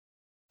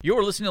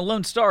You're listening to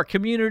Lone Star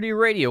Community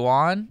Radio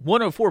on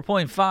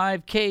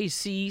 104.5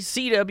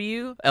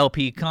 KCCW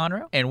LP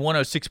Conroe and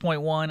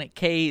 106.1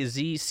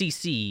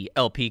 KZCC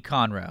LP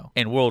Conroe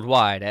and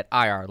worldwide at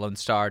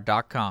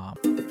irlonestar.com.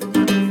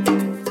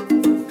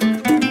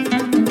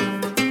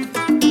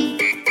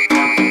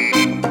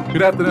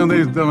 Good afternoon,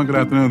 ladies and gentlemen. Good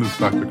afternoon. This is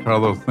Dr.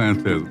 Carlos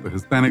Sanchez, the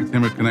Hispanic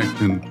Chamber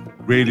Connection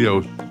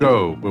radio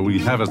show, where we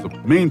have as a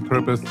main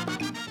purpose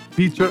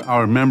feature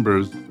our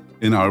members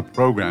in our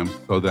programs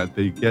so that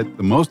they get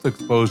the most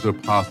exposure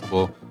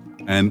possible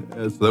and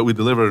so that we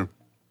deliver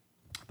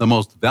the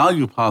most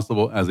value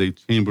possible as a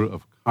chamber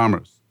of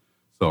commerce.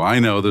 So I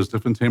know there's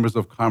different chambers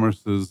of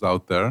commerces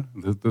out there.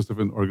 There's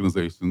different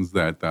organizations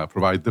that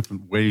provide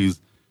different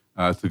ways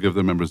to give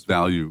their members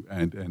value.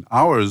 And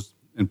ours,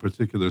 in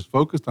particular, is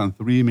focused on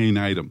three main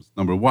items.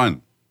 Number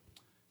one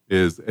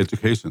is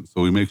education.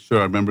 So we make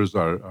sure our members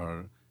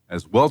are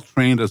as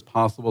well-trained as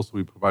possible, so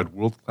we provide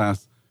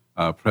world-class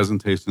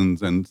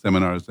presentations and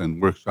seminars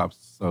and workshops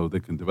so they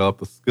can develop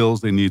the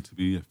skills they need to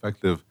be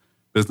effective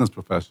business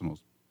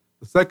professionals.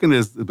 The second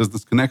is the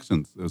business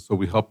connections. So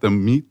we help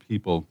them meet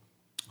people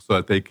so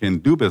that they can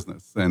do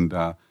business. And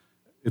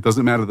it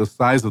doesn't matter the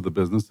size of the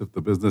business. If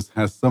the business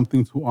has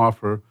something to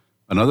offer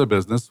another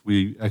business,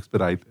 we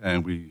expedite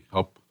and we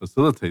help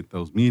facilitate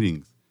those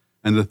meetings.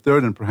 And the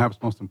third and perhaps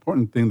most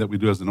important thing that we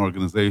do as an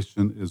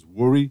organization is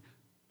worry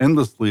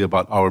endlessly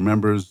about our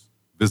members'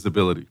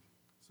 visibility.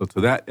 So to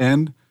that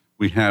end,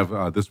 we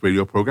have this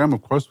radio program,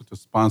 of course, which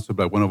is sponsored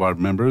by one of our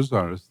members,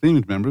 our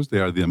esteemed members. They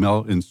are the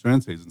Amel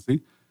Insurance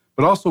Agency.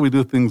 But also we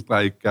do things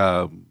like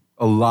a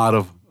lot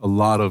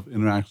of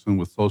interaction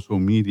with social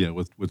media,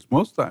 which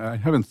most, I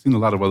haven't seen a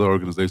lot of other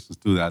organizations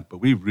do that, but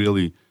we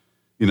really,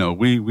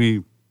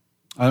 we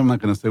I'm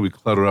not going to say we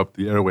clutter up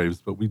the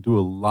airwaves, but we do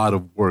a lot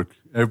of work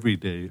every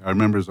day. Our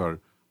members are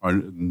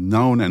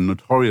known and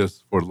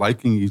notorious for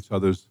liking each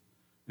other's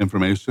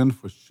information,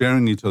 for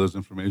sharing each other's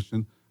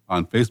information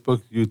on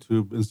Facebook,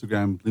 YouTube,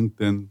 Instagram,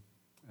 LinkedIn,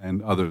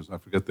 and others. I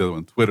forget the other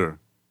one, Twitter,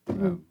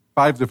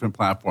 5 different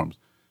platforms.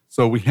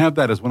 So we have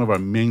that as one of our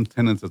main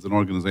tenets as an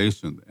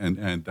organization,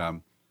 and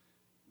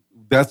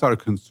that's our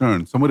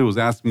concern. Somebody was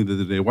asking me the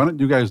other day, why don't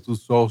you guys do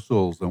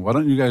socials, and why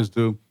don't you guys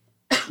do,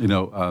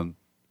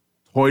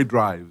 toy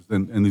drives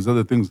and these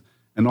other things?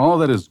 And all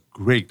that is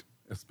great,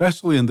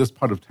 especially in this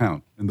part of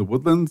town. In the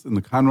Woodlands, in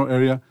the Conroe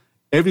area,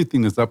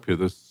 everything is up here.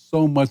 There's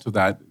so much of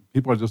that.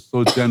 People are just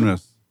so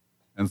generous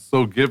and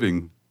so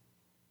giving.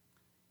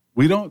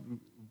 And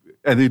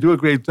they do a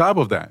great job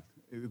of that.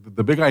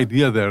 The big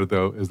idea there,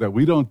 though, is that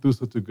we don't do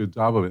such a good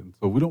job of it.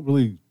 So we don't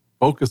really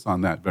focus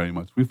on that very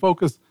much. We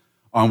focus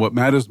on what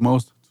matters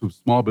most to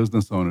small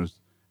business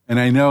owners. And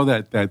I know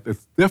that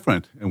it's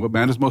different. And what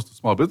matters most to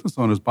small business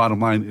owners,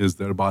 bottom line, is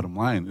their bottom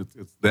line.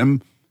 It's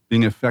them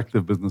being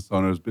effective business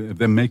owners,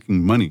 them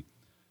making money.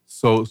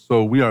 So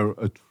we are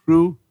a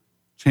true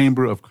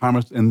chamber of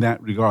commerce in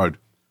that regard.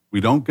 We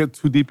don't get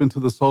too deep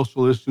into the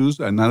social issues,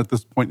 and not at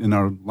this point in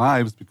our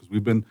lives, because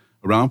we've been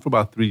around for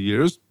about 3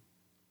 years.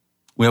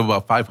 We have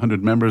about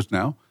 500 members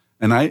now.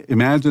 And I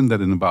imagine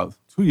that in about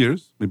 2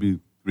 years,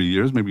 maybe 3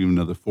 years, maybe even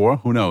another 4,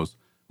 who knows,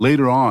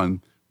 later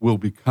on, we'll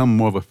become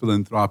more of a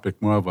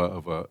philanthropic, more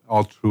of a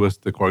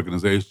altruistic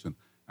organization.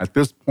 At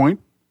this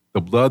point, the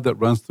blood that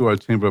runs through our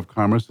Chamber of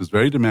Commerce is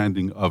very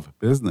demanding of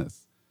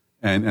business.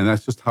 And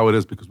that's just how it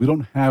is, because we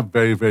don't have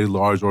very, very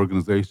large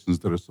organizations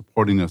that are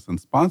supporting us and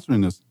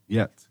sponsoring us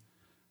yet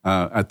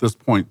at this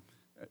point.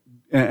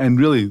 And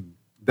really,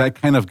 that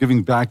kind of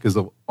giving back is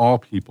of all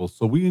people.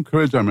 So we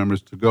encourage our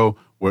members to go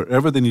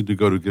wherever they need to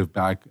go to give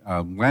back.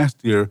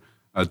 Last year,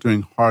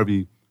 during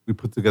Harvey, we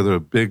put together a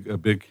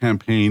big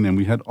campaign, and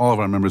we had all of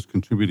our members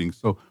contributing.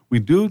 So we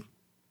do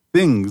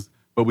things,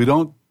 but we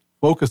don't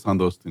focus on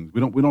those things.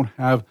 We don't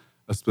have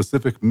a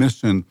specific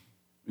mission,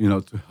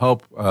 to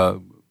help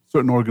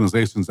certain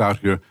organizations out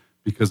here,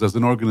 because as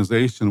an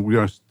organization, we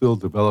are still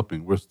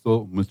developing, we're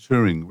still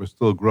maturing, we're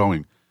still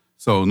growing.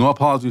 So no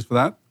apologies for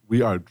that.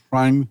 We are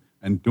trying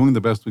and doing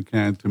the best we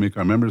can to make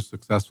our members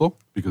successful,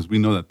 because we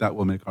know that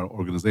will make our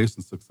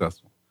organization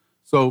successful.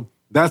 So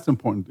that's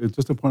important. It's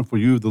just important for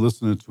you, the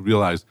listener, to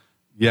realize,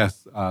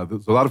 yes,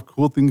 there's a lot of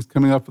cool things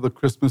coming up for the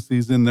Christmas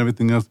season and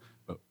everything else,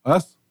 but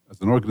us,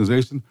 as an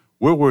organization,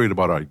 we're worried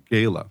about our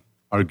gala.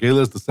 Our gala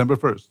is December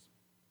 1st,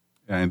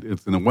 and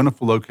it's in a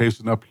wonderful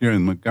location up here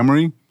in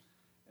Montgomery,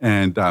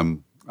 and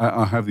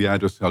I'll have the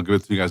address. I'll give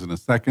it to you guys in a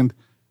second.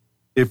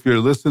 If you're a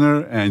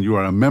listener and you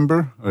are a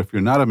member, or if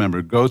you're not a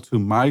member, go to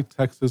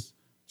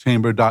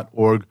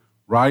mytexaschamber.org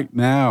right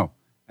now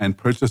and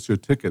purchase your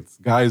tickets.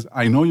 Guys,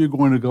 I know you're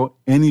going to go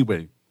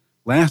anyway.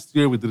 Last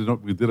year, we did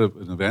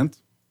an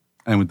event,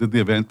 and we did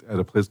the event at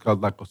a place called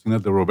La Cocina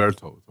de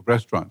Roberto. It's a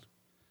restaurant.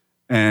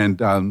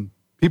 And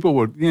people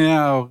were,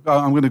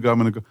 I'm going to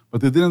go. But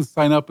they didn't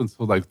sign up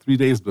until like 3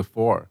 days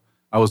before.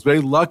 I was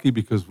very lucky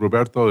because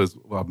Roberto is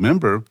a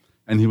member,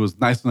 and he was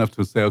nice enough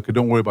to say, okay,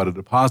 don't worry about a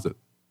deposit.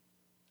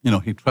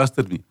 He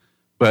trusted me.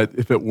 But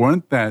if it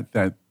weren't that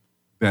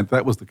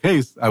was the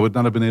case, I would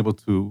not have been able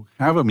to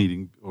have a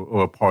meeting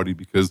or a party,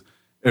 because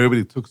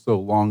everybody took so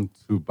long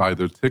to buy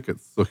their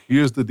tickets. So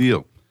here's the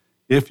deal.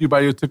 If you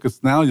buy your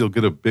tickets now, you'll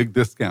get a big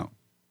discount.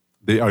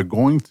 They are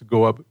going to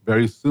go up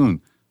very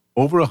soon.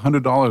 Over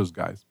 $100,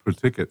 guys, per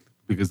ticket,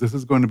 because this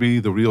is going to be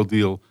the real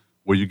deal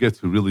where you get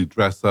to really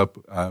dress up,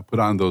 put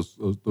on those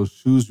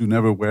shoes you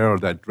never wear or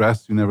that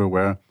dress you never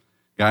wear.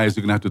 Guys,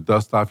 you're going to have to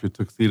dust off your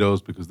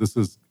tuxedos because this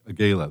is a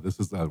gala. This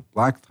is a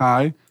black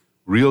tie,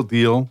 real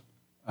deal.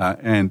 So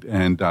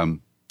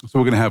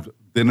we're going to have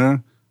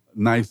dinner, a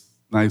nice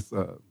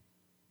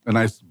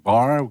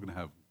bar. We're going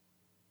to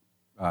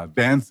have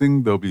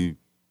dancing. There'll be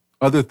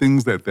other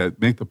things that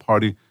make the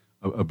party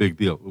a big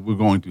deal. We're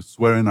going to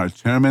swear in our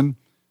chairman,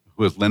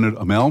 who is Leonard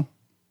Amell.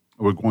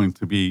 We're going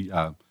to be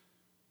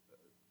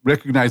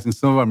recognizing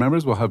some of our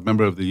members. We'll have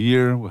Member of the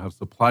Year. We'll have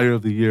Supplier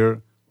of the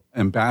Year,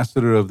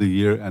 Ambassador of the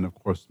Year, and, of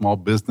course, Small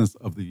Business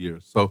of the Year.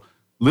 So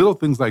little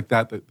things like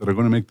that are going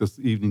to make this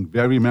evening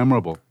very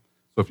memorable.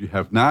 So if you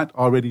have not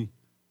already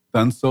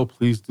done so,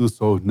 please do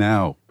so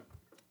now.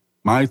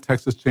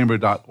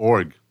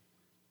 mytexaschamber.org.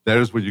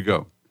 There's where you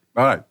go.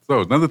 All right. So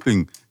another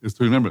thing is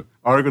to remember,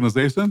 our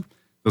organization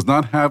does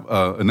not have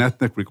an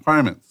ethnic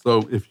requirement.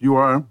 So if you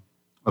are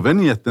of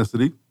any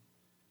ethnicity,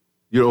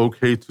 you're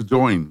okay to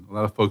join. A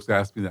lot of folks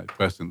ask me that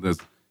question. There's,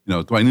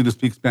 do I need to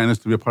speak Spanish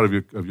to be a part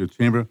of your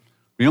chamber?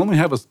 We only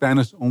have a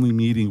Spanish-only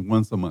meeting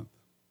once a month.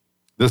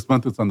 This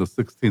month it's on the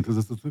 16th. Is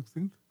this the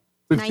 16th?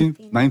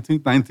 16th? 19th?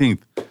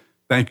 19th.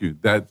 Thank you.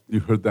 That you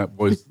heard that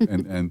voice,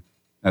 and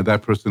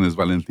that person is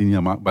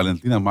Valentina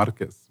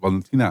Marquez.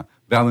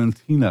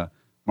 Valentina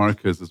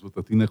Marquez is with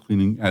Athena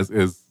Cleaning, as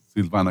is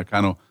Silvana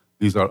Cano.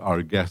 These are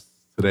our guests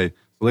today.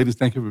 So, ladies,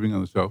 thank you for being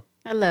on the show.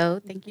 Hello.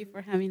 Thank you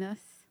for having us.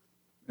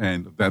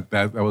 And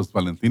that was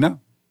Valentina?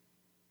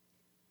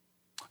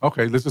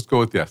 Okay, let's just go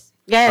with yes.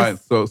 Yes.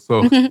 All right,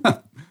 so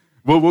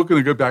we're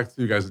going to get back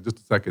to you guys in just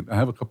a second. I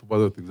have a couple of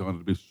other things I wanted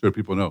to be sure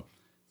people know.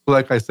 So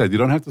like I said, you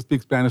don't have to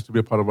speak Spanish to be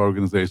a part of our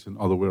organization,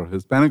 although we're a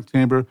Hispanic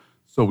chamber,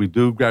 so we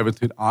do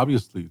gravitate,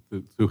 obviously,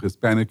 to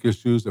Hispanic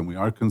issues, and we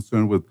are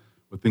concerned with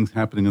things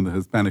happening in the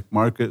Hispanic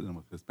market and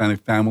with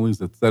Hispanic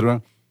families, et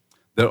cetera.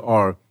 There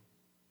are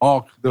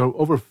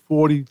over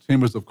 40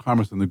 chambers of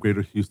commerce in the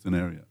greater Houston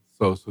area.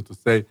 So to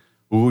say,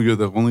 we're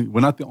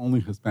not the only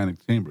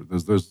Hispanic chamber.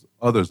 There's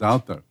others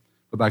out there.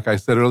 But like I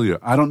said earlier,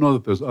 I don't know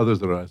that there's others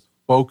that are as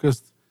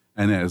focused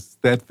and as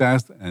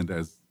steadfast and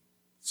as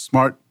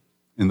smart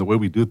in the way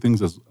we do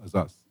things as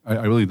us. I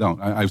really don't.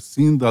 I've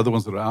seen the other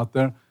ones that are out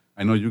there.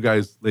 I know you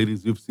guys,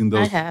 ladies, you've seen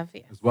those I have,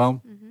 yes. as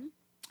well. Mm-hmm.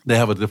 They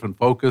have a different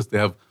focus. They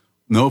have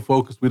no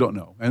focus. We don't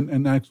know.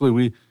 And actually,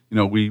 we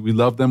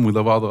love them. We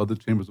love all the other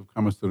chambers of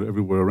commerce that are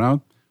everywhere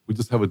around. We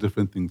just have a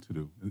different thing to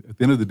do. At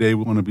the end of the day,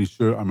 we want to be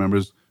sure our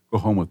members go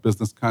home with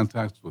business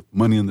contacts, with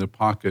money in their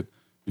pocket,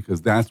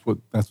 because that's what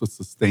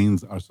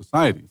sustains our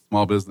society,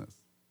 small business.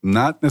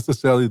 Not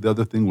necessarily the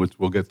other thing, which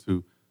we'll get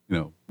to,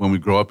 when we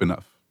grow up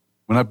enough.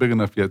 We're not big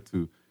enough yet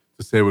to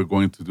say we're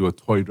going to do a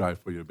toy drive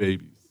for your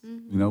babies.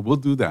 Mm-hmm. We'll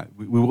do that.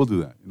 We will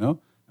do that, and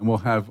we'll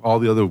have all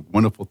the other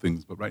wonderful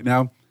things. But right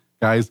now,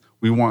 guys,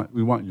 we want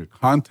your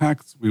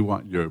contacts. We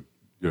want your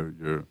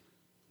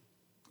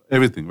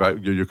everything, right?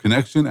 Your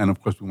connection, and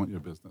of course, we want your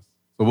business.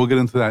 So we'll get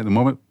into that in a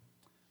moment.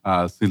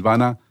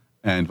 Silvana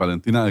and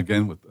Valentina,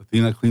 again, with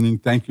Athena Cleaning,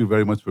 thank you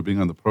very much for being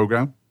on the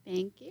program.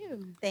 Thank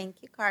you.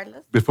 Thank you,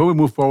 Carlos. Before we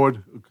move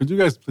forward, could you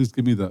guys please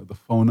give me the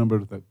phone number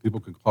that people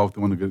can call if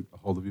they want to get a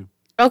hold of you?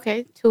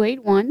 Okay,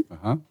 281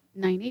 Uh-huh.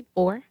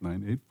 984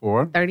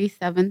 984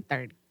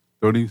 3730.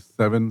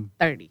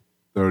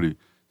 3730.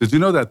 Did you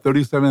know that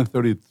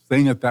 3730,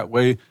 saying it that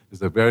way,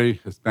 is a very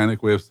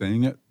Hispanic way of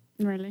saying it?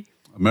 Really?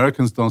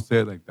 Americans don't say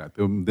it like that.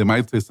 They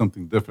might say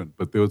something different,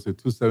 but they would say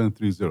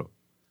 2730.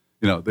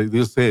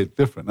 They'll say it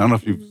different. I don't know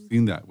if you've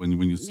seen that when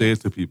you say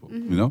it to people,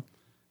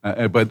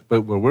 But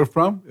where we're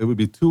from, it would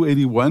be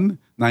 281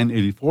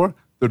 984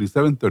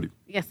 3730.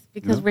 Yes,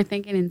 because we're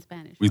thinking in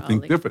Spanish. We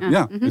think different.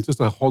 Yeah, it's just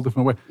a whole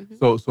different way.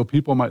 Mm-hmm. So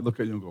people might look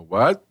at you and go,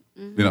 what?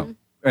 Mm-hmm.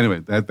 Anyway,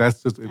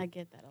 that's just... I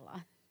get that a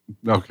lot.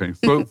 Okay,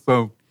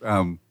 so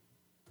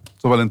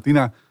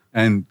Valentina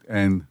and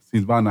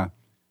Silvana,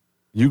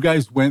 you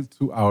guys went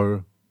to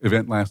our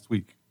event last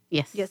week.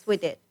 Yes. Yes, we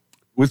did.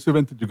 Which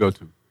event did you go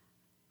to?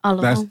 All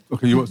of them.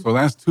 Okay, so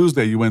last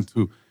Tuesday you went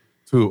to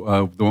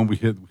the one we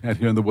had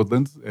here in the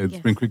Woodlands at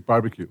Spring Creek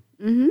Barbecue.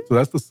 Mm-hmm. So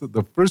that's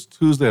the first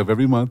Tuesday of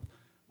every month.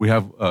 We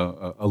have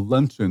a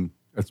luncheon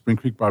at Spring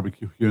Creek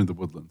Barbecue here in the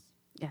Woodlands.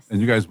 Yes. And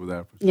you guys were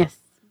there for sure. Yes.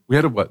 We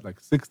had,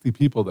 60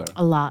 people there?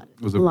 A lot.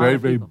 It was a very,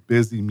 very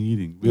busy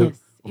meeting. Yes,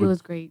 it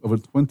was great. Over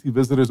 20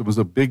 visitors. It was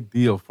a big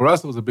deal. For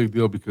us, it was a big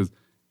deal because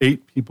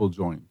 8 people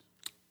joined.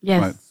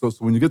 Yes. Right? So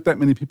when you get that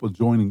many people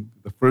joining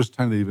the first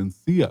time they even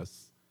see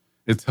us,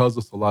 it tells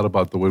us a lot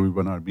about the way we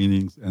run our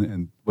meetings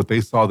and what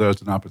they saw there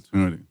as an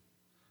opportunity.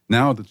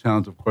 Now the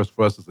challenge, of course,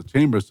 for us as a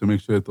chamber is to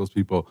make sure that those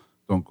people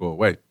don't go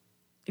away.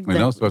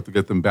 Exactly. So we have to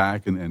get them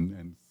back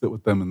and sit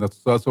with them. And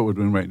that's what we're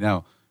doing right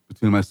now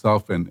between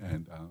myself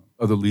and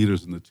other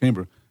leaders in the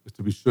chamber, is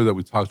to be sure that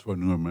we talk to our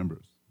newer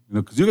members.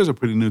 Because you guys are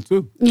pretty new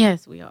too.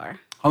 Yes, we are.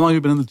 How long have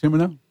you been in the chamber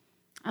now?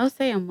 I would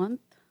say a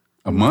month.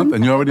 A month?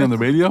 And you're already on the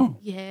radio?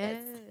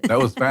 Yes. That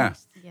was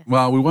fast. Yes.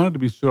 Well, we wanted to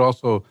be sure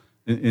also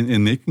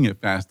in making it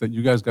fast that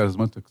you guys got as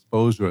much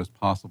exposure as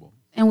possible.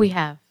 And we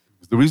have.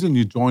 The reason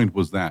you joined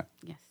was that.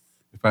 Yes.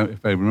 If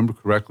I remember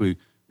correctly,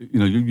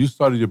 you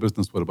started your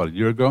business, about a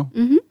year ago?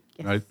 Mm-hmm.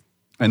 Yes. Right?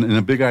 And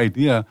a big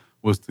idea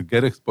was to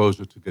get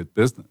exposure, to get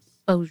business.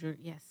 Exposure,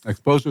 yes.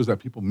 Exposure is that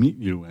people meet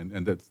you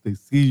and that they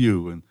see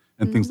you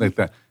and things like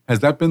that. Has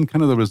that been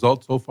kind of the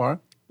result so far?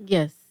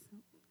 Yes.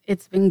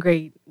 It's been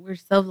great. We're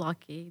so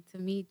lucky to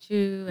meet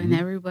you and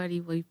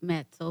everybody we've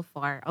met so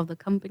far, all the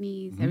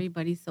companies,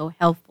 everybody's so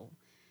helpful.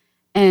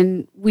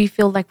 And we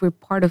feel like we're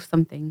part of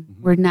something.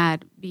 We're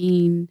not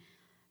being,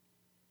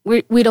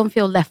 we don't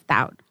feel left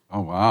out.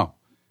 Oh, wow.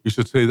 You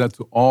should say that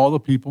to all the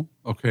people,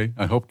 okay?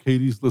 I hope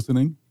Katie's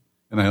listening,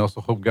 and I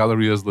also hope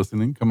Galleria's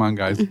listening. Come on,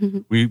 guys.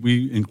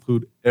 We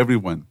include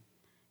everyone.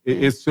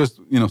 It's just,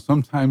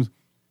 sometimes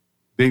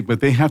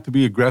they have to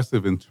be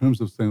aggressive in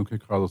terms of saying, okay,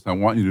 Carlos, I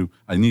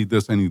need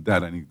this, I need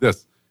that, I need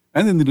this.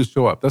 And they need to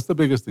show up. That's the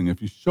biggest thing.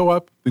 If you show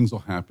up, things will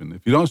happen.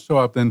 If you don't show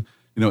up, then,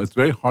 it's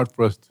very hard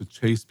for us to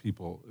chase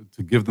people,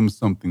 to give them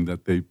something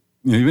that they,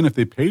 even if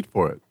they paid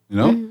for it,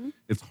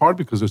 It's hard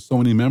because there's so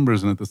many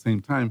members, and at the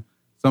same time,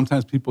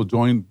 sometimes people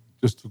join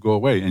just to go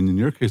away. And in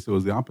your case, it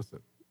was the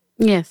opposite.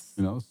 Yes.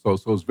 So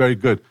it's very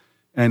good.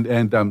 And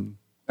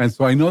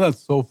so I know that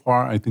so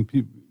far, I think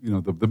people,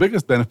 the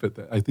biggest benefit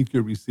that I think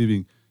you're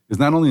receiving is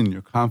not only in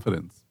your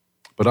confidence,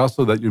 but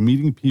also that you're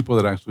meeting people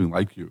that actually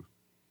like you.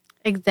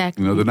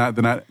 Exactly.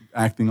 They're not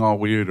acting all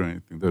weird or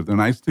anything. They're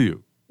nice to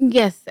you.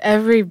 Yes,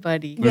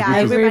 everybody. Yeah,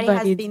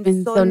 everybody has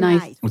been so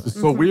nice. Which is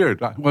so weird.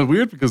 Well,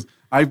 weird because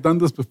I've done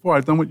this before.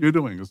 I've done what you're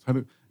doing.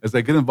 As I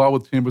get involved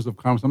with chambers of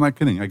commerce, I'm not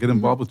kidding. I get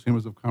involved with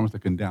chambers of commerce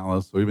like in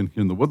Dallas or even here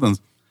in the Woodlands,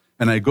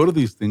 and I go to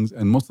these things,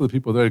 and most of the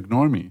people there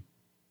ignore me.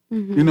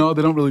 They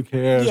don't really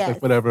care. Yes. It's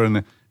like whatever.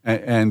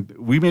 And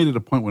we made it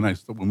a point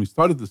when we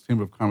started this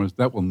chamber of commerce,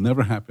 that will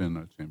never happen in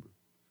our chamber.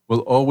 We'll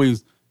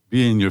always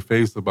be in your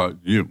face about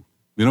you.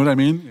 You know what I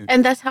mean?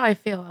 And that's how I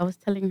feel. I was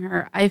telling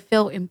her, I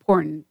feel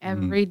important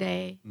every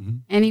day,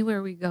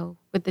 anywhere we go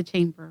with the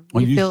chamber.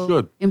 Well, We you feel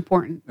should.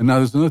 important. And now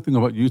there's another thing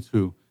about you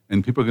two,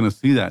 and people are going to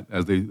see that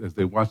as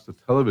they watch the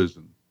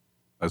television.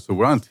 So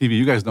we're on TV.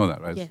 You guys know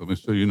that, right? Yes. So I'm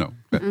sure you know.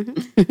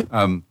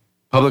 Okay.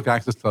 Public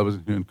access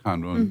television here in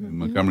Conroe, in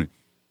Montgomery,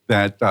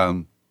 that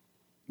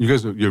you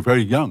guys you're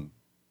very young.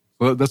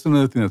 So that's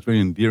another thing that's very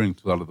endearing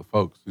to a lot of the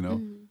folks. A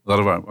lot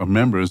of our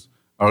members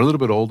are a little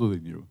bit older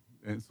than you.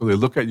 And so they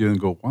look at you and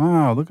go,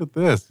 wow, look at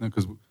this.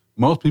 Because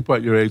most people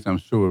at your age, I'm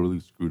sure, were really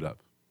screwed up.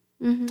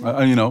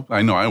 I know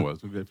I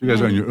was. If you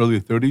guys are in your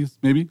early 30s,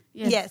 maybe?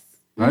 Yes.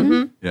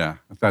 Right? Yeah.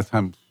 At that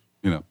time,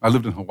 I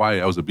lived in Hawaii.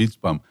 I was a beach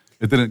bum.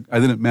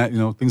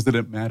 Things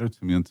didn't matter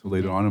to me until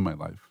later on in my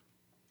life.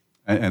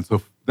 And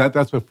so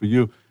that's what for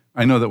you,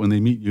 I know that when they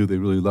meet you, they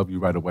really love you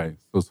right away.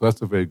 So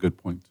that's a very good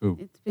point, too.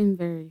 It's been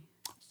very...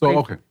 So,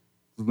 okay.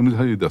 So let me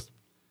tell you this.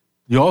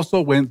 You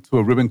also went to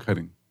a ribbon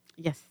cutting.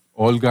 Yes.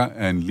 Olga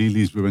and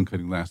Lili's ribbon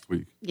cutting last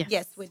week.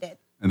 Yes, we did.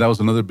 And that was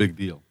another big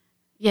deal.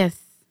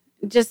 Yes.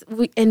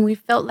 We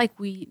felt like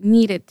we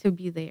needed to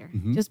be there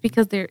just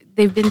because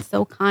they've been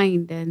so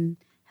kind and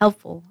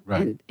helpful.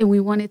 Right. And we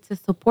wanted to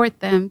support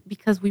them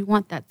because we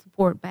want that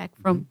support back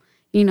from,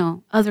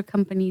 other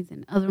companies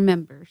and other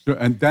members. Sure.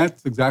 And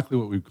that's exactly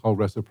what we call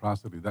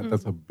reciprocity.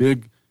 That's a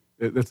big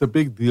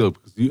deal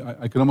because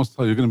I can almost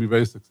tell you're going to be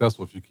very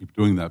successful if you keep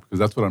doing that because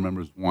that's what our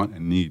members want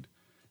and need,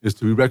 is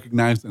to be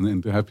recognized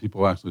and to have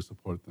people actually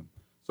support them.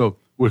 So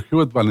we're here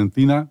with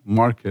Valentina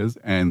Marquez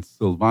and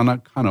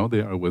Silvana Cano.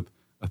 They are with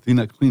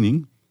Athena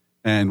Cleaning.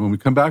 And when we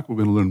come back, we're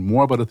going to learn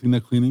more about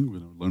Athena Cleaning. We're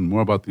going to learn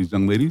more about these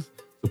young ladies.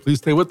 So please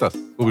stay with us.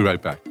 We'll be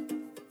right back.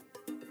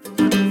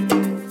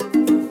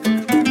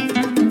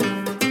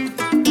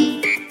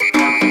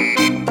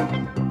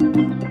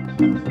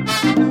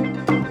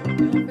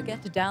 Don't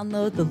forget to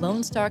download the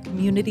Lone Star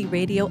Community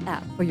Radio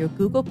app for your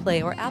Google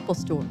Play or Apple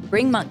Store.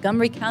 Bring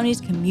Montgomery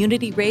County's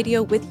community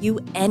radio with you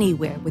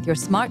anywhere with your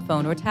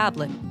smartphone or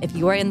tablet. If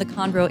you are in the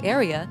Conroe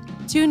area,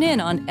 tune in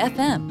on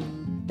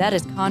FM. That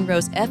is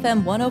Conroe's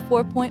FM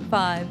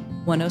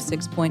 104.5,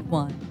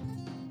 106.1.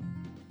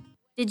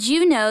 Did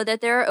you know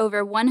that there are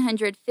over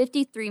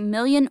 153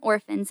 million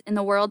orphans in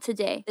the world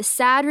today? The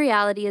sad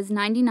reality is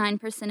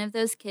 99% of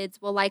those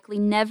kids will likely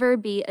never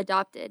be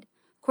adopted.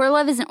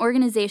 CoreLove is an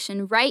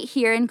organization right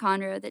here in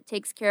Conroe that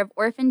takes care of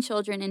orphan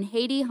children in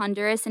Haiti,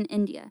 Honduras, and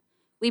India.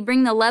 We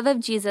bring the love of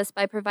Jesus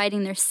by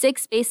providing their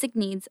 6 basic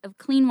needs of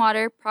clean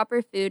water,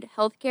 proper food,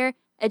 healthcare,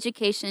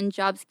 education,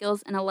 job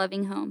skills, and a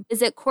loving home.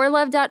 Visit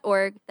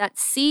corelove.org,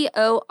 that's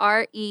CORELUV.org.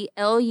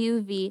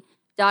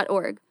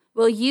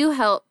 Will you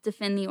help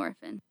defend the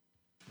orphan?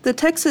 The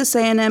Texas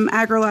A&M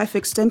AgriLife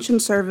Extension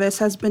Service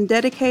has been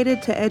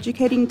dedicated to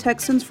educating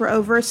Texans for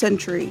over a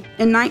century.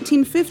 In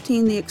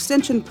 1915, the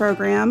Extension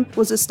Program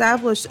was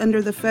established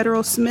under the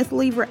federal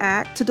Smith-Lever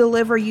Act to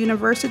deliver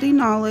university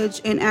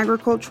knowledge and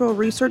agricultural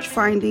research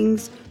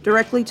findings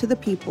directly to the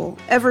people.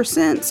 Ever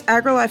since,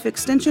 AgriLife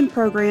Extension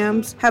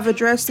programs have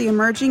addressed the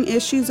emerging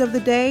issues of the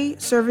day,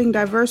 serving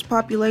diverse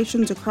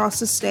populations across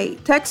the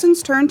state.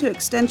 Texans turn to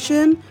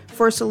Extension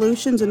for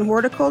solutions in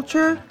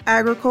horticulture,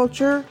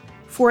 agriculture,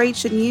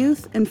 4-H and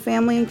youth, and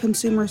family and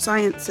consumer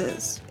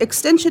sciences.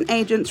 Extension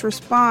agents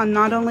respond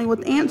not only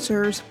with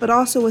answers, but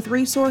also with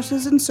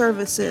resources and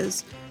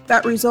services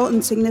that result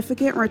in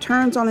significant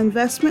returns on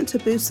investment to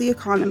boost the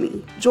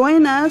economy.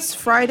 Join us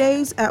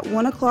Fridays at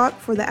 1 o'clock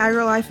for the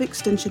AgriLife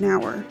Extension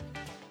Hour.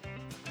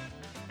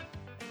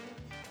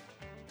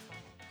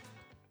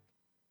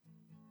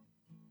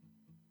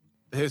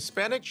 The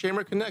Hispanic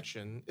Chamber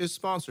Connection is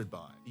sponsored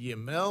by the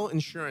Yamel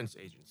Insurance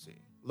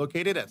Agency,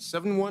 located at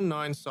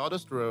 719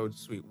 Sawdust Road,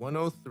 Suite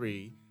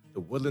 103, The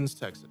Woodlands,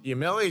 Texas. The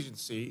Yamel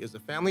Agency is a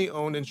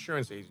family-owned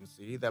insurance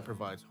agency that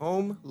provides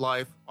home,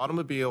 life,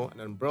 automobile, and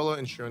umbrella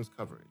insurance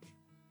coverage.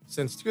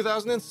 Since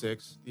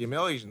 2006, the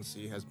Yamel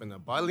Agency has been a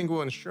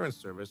bilingual insurance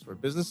service for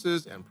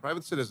businesses and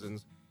private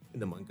citizens in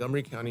the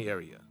Montgomery County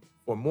area.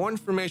 For more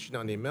information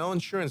on the Yamel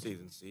Insurance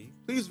Agency,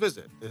 please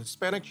visit the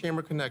Hispanic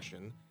Chamber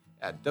Connection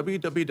at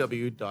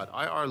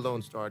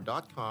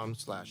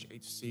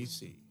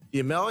www.irlonestar.com/HCC.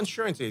 The Yamel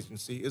Insurance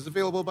Agency is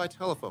available by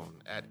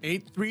telephone at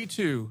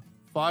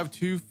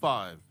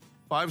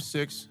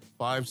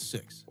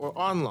 832-525-5656 or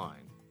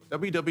online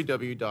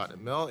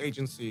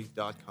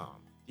www.yamelagency.com.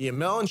 The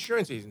Yamel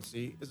Insurance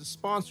Agency is a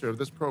sponsor of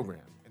this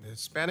program, and the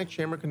Hispanic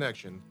Chamber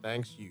Connection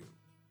thanks you.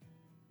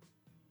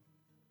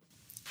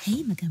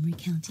 Hey, Montgomery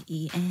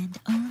County and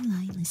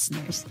online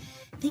listeners.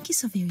 Thank you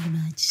so very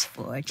much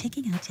for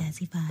checking out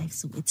Jazzy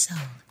Vibes with Soul.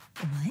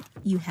 What?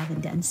 You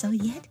haven't done so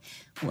yet?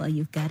 Well,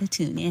 you've got to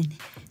tune in.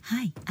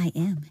 Hi, I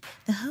am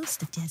the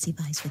host of Jazzy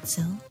Vibes with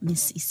Soul,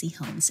 Miss CeCe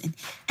Holmes, and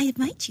I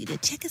invite you to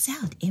check us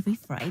out every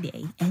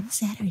Friday and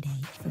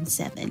Saturday from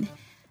 7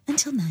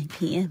 until 9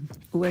 p.m.,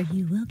 where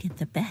you will get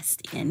the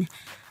best in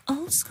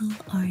old school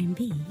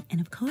R&B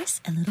and, of course,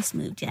 a little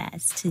smooth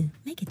jazz to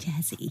make it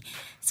jazzy.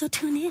 So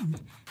tune in.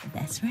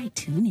 That's right,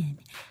 tune in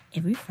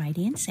every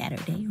Friday and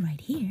Saturday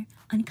right here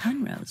on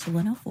Conroe's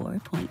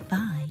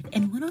 104.5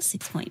 and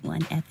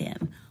 106.1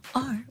 FM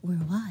or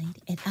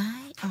worldwide at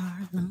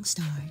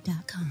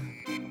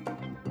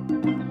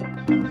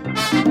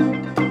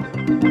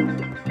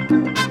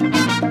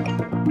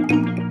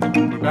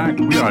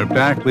irlonestar.com. We are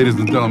back, ladies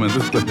and gentlemen.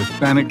 This is the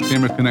Hispanic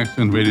Chamber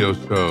Connection radio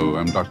show.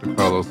 I'm Dr.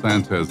 Carlos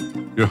Sanchez,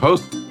 your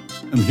host.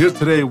 I'm here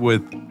today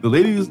with the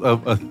ladies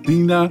of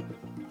Athena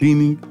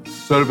Cleaning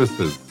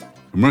Services,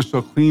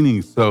 commercial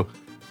cleaning. So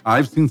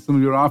I've seen some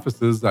of your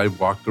offices. I've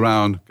walked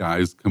around.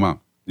 Guys, come on.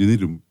 You need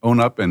to own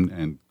up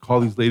and call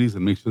these ladies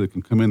and make sure they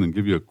can come in and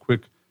give you a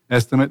quick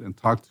estimate and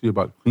talk to you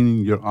about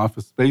cleaning your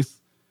office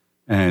space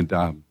and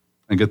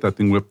get that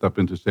thing whipped up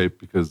into shape,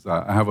 because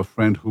I have a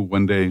friend who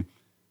one day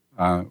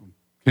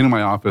came to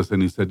my office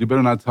and he said, "You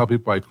better not tell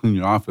people I clean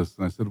your office."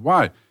 And I said,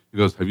 "Why?" He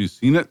goes, "Have you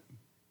seen it?"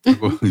 I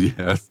go,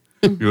 "Yes."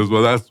 He goes,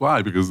 "Well, that's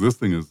why, because this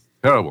thing is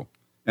terrible."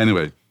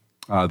 Anyway,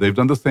 they've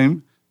done the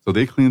same. So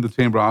they cleaned the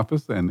chamber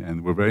office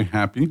and we're very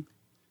happy.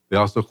 They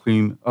also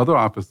clean other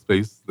office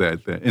space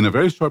that in a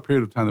very short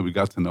period of time that we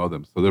got to know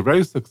them. So they're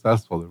very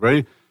successful.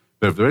 They're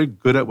very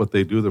good at what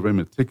they do. They're very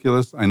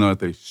meticulous. I know that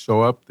they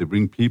show up, they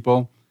bring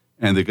people,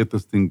 and they get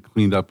this thing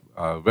cleaned up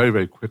very,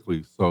 very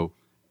quickly. So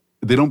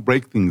they don't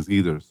break things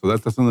either. So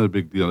that's another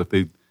big deal. If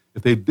they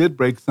did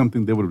break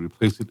something, they would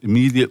replace it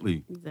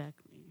immediately.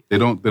 Exactly. They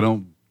own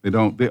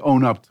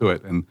up to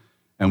it. And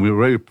we're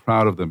very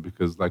proud of them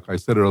because, like I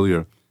said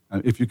earlier,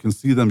 if you can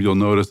see them, you'll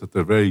notice that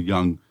they're very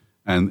young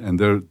and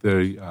they've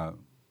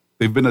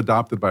been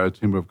adopted by our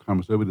Chamber of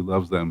Commerce. Everybody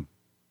loves them.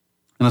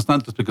 And it's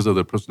not just because of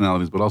their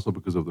personalities, but also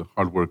because of their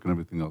hard work and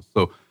everything else.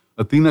 So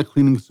Athena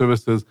Cleaning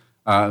Services,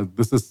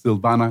 this is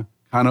Silvana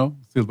Cano.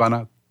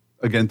 Silvana,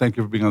 again, thank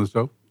you for being on the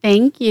show.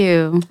 Thank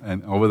you.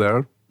 And over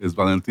there is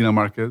Valentina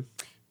Marquez.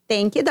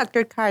 Thank you,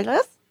 Dr.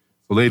 Carlos.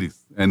 So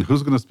ladies, and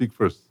who's going to speak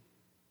first?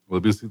 Will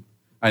it be,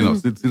 I know,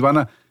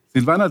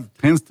 Silvana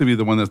tends to be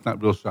the one that's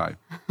not real shy.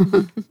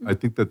 I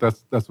think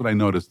that's what I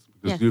noticed,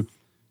 because Yes.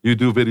 you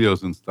do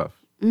videos and stuff.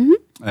 Mm-hmm.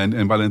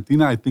 And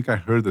Valentina, I think I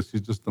heard that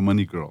she's just the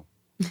money girl,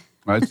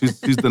 right?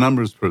 She's the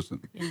numbers person.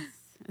 Yes,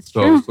 that's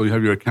true. So you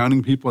have your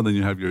accounting people, and then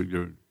you have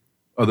your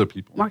other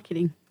people.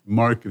 Marketing,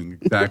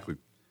 exactly.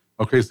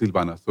 Okay,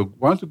 Silvana. So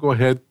why don't you go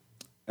ahead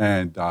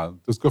and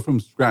just go from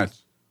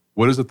scratch.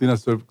 What is Athena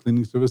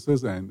Cleaning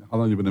Services, and how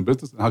long have you been in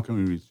business, and how can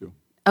we reach you?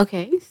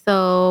 Okay,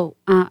 so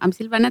I'm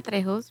Silvana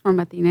Trejos from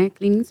Athena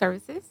Cleaning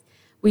Services.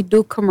 We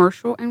do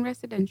commercial and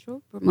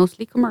residential, but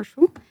mostly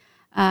commercial.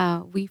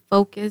 We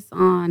focus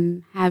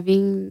on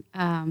having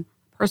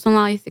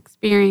personalized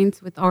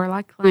experience with all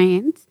our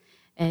clients,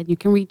 and you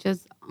can reach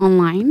us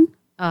online,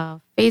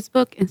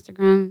 Facebook,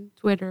 Instagram,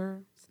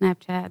 Twitter,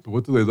 Snapchat. So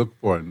what do they look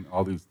for in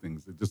all these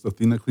things? Is it just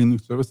Athena Cleaning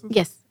Services?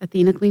 Yes,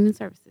 Athena Cleaning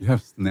Services. You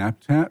have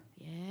Snapchat?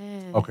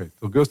 Yes. Okay,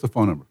 so give us the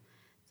phone number.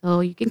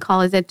 So you can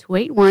call us at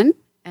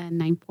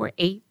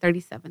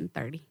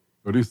 281-948-3730.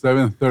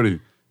 3730.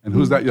 And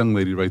who's that young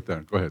lady right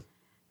there? Go ahead.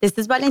 This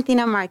is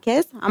Valentina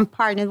Marquez. I'm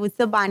partnered with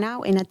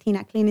Savannah in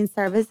Athena Cleaning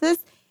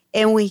Services.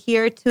 And we're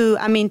here to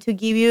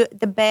give you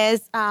the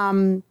best,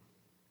 how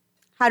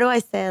do I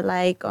say it?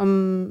 Like,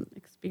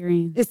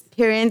 experience,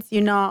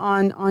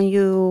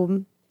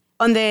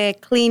 on the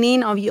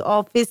cleaning of your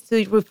office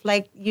to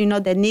reflect,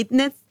 the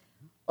neatness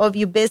of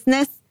your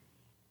business.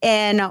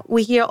 And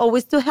we're here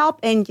always to help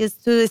and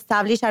just to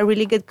establish a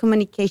really good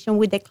communication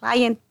with the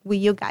client, with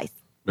you guys.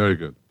 Very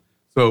good.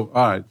 So,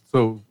 all right.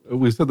 So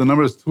we said the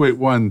number is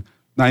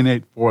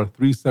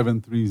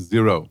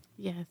 281-984-3730.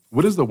 Yes.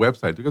 What is the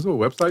website? Do you guys have a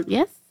website?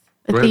 Yes.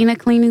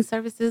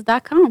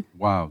 AthenaCleaningServices.com.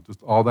 Wow.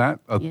 Just all that?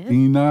 Yes.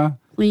 Athena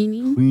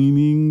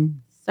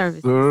Cleaning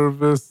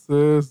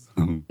Services.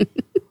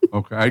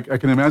 Okay. I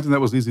can imagine that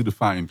was easy to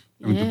find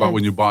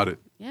when you bought it.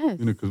 Yes.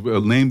 Because a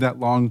name that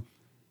long,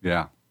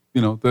 yeah.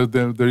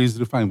 They're easy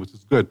to find, which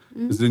is good.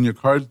 Mm-hmm. Is it in your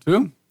card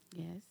too?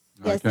 Yes.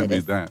 I can't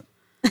read that.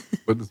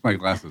 But it's my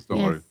glasses,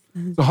 don't worry.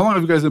 So how long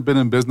have you guys been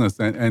in business?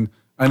 And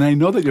I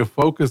know that your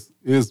focus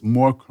is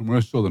more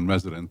commercial than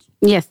residential.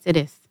 Yes, it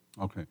is.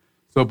 Okay.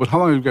 So, but how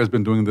long have you guys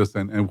been doing this?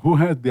 And who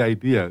had the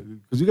idea?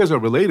 Because you guys are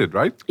related,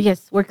 right?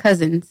 Yes, we're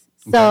cousins.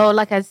 Okay. So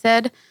like I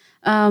said,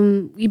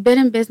 we've been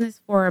in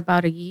business for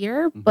about a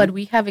year, but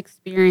we have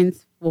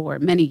experience for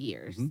many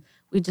years. Mm-hmm.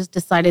 We just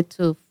decided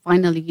to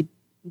finally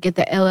get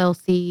the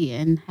LLC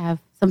and have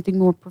something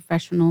more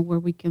professional where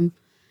we can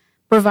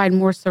provide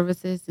more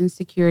services and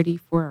security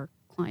for our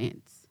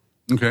clients.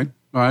 Okay.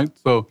 All right.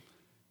 So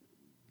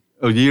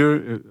a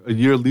year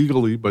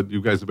legally, but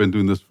you guys have been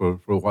doing this for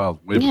a while,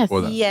 way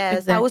before that. Yes,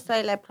 exactly. I would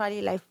say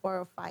probably 4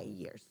 or 5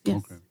 years. Yes.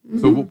 Okay.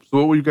 Mm-hmm. So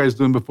what were you guys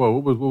doing before?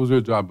 What was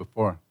your job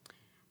before?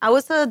 I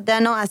was a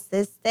dental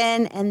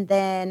assistant, and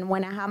then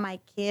when I had my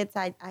kids,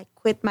 I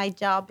quit my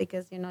job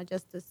because,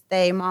 just to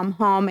stay mom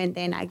home, and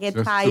then I get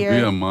tired. Just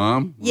to be a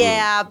mom?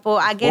 Yeah, but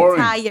I get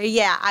tired.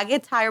 Yeah, I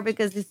get tired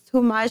because it's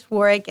too much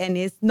work and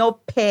it's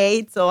not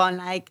paid. So I'm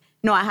like,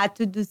 no, I had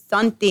to do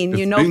something,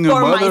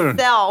 for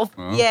myself.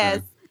 Okay.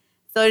 Yes.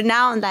 So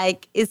now I'm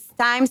like, it's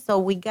time. So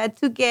we got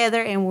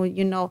together and we,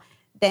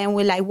 then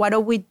we're like, what do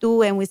we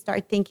do? And we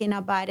start thinking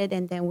about it.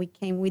 And then we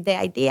came with the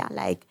idea,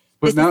 like,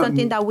 this is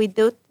something that we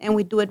do, and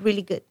we do it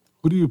really good.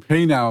 Who do you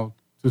pay now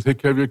to take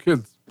care of your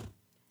kids?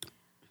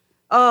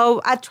 Oh,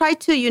 I try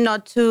to,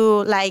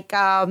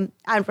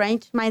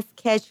 arrange my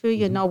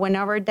schedule,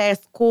 whenever they're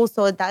school.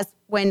 So that's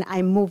when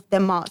I move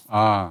them out.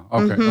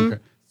 Okay.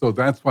 So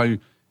that's why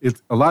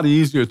it's a lot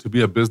easier to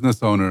be a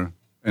business owner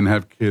and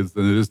have kids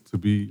than it is to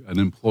be an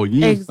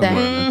employee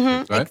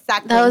somewhere. Right?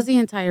 Exactly. That was the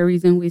entire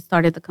reason we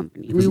started the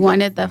company. We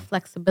wanted the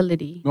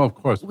flexibility. No, of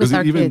course. With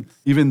our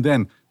kids. Even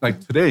then, like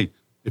today,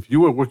 if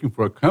you were working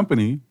for a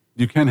company,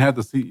 you can't have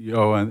the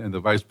CEO and the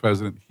vice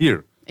president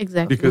here.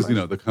 Exactly. Because,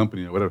 the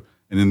company or whatever.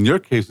 And in your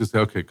case, you say,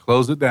 okay,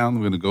 close it down.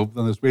 We're going to go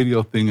on this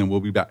radio thing and we'll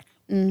be back.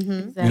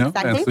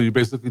 Exactly. And so you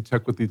basically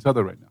check with each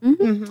other right now.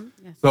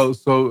 Yes. So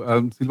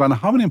Silvana,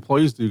 how many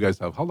employees do you guys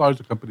have? How large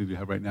a company do you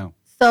have right now?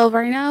 So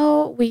right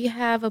now we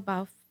have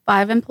about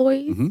 5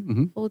 employees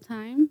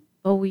full-time,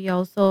 but we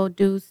also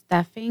do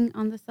staffing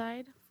on the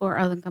side for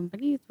other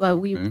companies, but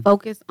we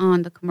focus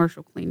on the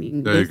commercial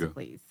cleaning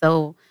basically.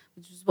 So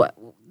which is what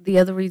the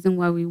other reason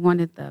why we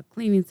wanted the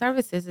cleaning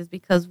services is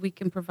because we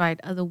can provide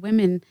other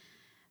women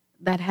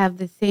that have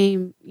the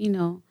same,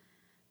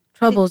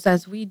 troubles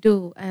as we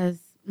do as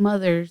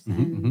mothers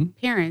and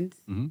parents,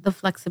 the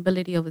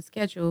flexibility of a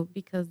schedule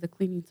because the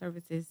cleaning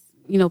services,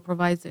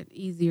 provides an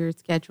easier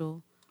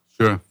schedule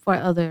for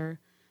other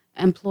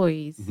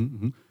employees.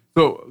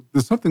 So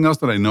there's something else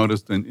that I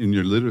noticed in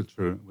your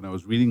literature when I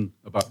was reading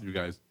about you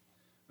guys.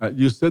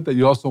 You said that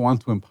you also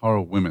want to empower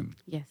women.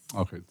 Yes.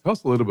 Okay. Tell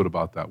us a little bit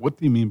about that. What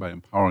do you mean by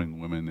empowering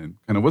women and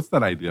kind of what's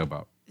that idea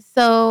about?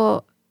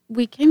 So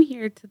we came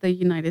here to the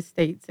United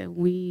States and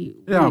we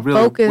really.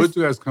 focused. Where do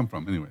you guys come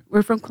from anyway?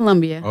 We're from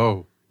Colombia.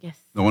 Oh. Yes.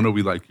 No wonder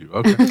we like you.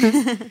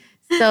 Okay.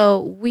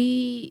 So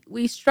we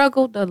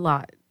struggled a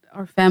lot.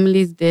 Our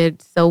families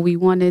did. So we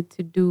wanted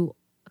to do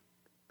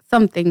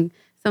something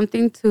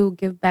to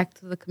give back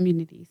to the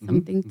community,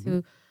 something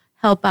to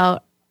help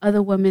out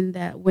other women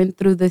that went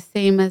through the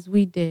same as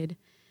we did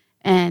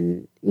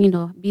and,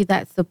 be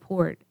that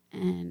support.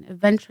 And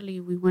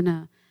eventually we want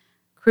to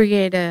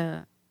create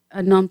a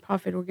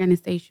nonprofit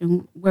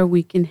organization where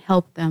we can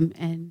help them.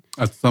 And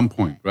at some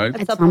point, right?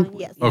 At some point,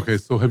 yes. Okay,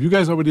 so have you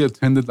guys already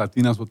attended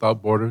Latinas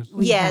Without Borders?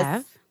 we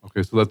have.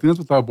 Okay, so Latinas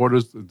Without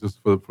Borders,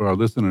 just for our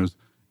listeners,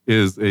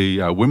 is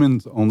a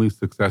women's only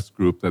success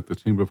group that the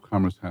Chamber of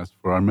Commerce has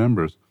for our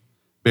members.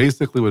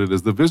 Basically what it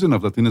is, the vision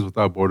of Latinas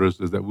Without Borders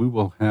is that we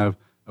will have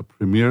a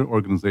premier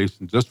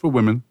organization just for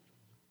women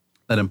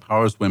that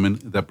empowers women,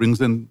 that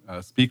brings in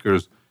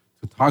speakers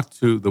to talk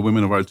to the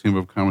women of our Chamber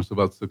of Commerce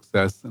about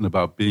success and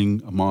about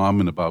being a mom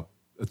and about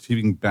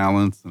achieving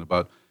balance and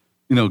about,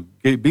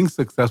 being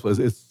successful.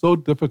 It's so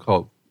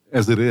difficult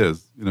as it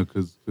is,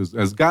 because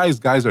as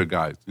guys are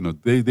guys.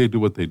 They do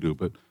what they do.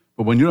 But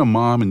when you're a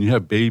mom and you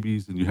have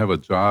babies and you have a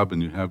job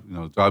and you have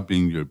a job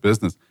being your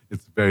business,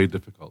 it's very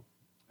difficult.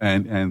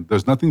 And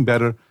there's nothing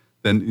better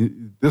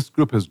than this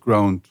group has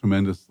grown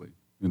tremendously.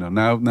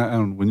 Now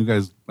when you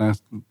guys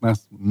last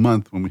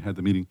month when we had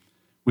the meeting,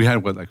 we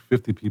had like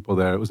 50 people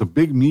there. It was a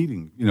big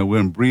meeting. We're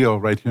in Brio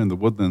right here in the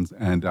Woodlands,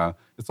 and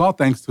it's all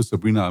thanks to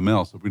Sabrina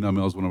Amel. Sabrina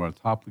Amel is one of our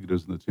top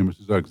leaders in the chamber.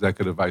 She's our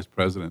executive vice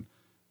president,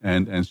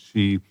 and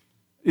she,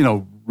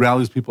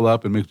 rallies people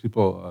up and makes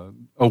people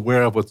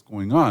aware of what's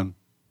going on.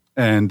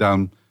 And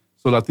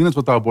so Latinas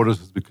Without Borders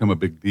has become a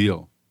big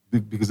deal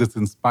because it's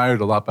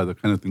inspired a lot by the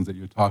kind of things that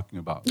you're talking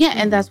about. Yeah,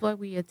 and that's why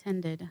we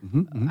attended.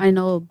 I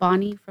know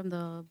Bonnie from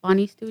the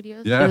Bonnie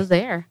Studios. Yes. She was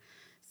there.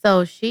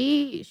 So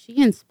she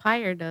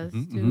inspired us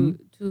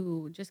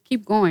to just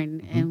keep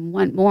going and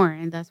want more.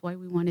 And that's why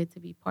we wanted to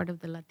be part of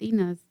the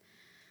Latinas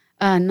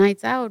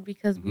Nights Out,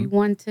 because we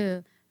want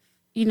to,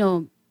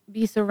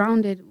 be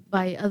surrounded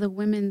by other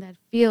women that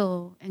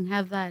feel and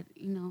have that,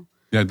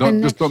 Yeah,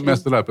 don't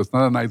mess it up. It's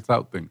not a Nights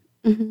Out thing.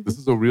 This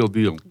is a real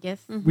deal. Yes.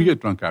 We get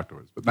drunk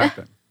afterwards, but not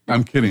then.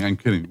 I'm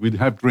kidding. We'd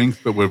have drinks,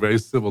 but we're very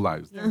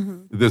civilized. Yes.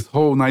 This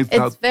whole Nights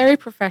Out. It's very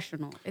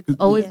professional. It's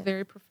always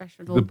very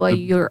professional, but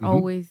you're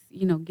always,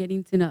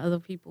 getting to know other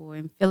people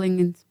and feeling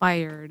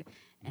inspired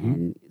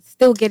and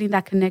still getting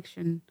that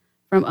connection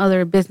from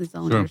other business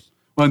owners. Sure.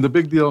 Well, and the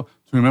big deal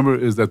to remember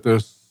is that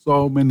there's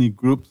so many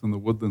groups in the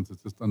Woodlands.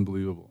 It's just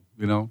unbelievable,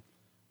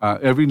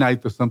 Every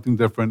night there's something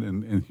different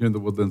in here in the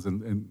Woodlands,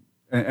 and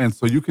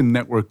so you can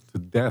network to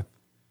death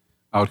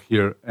out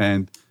here,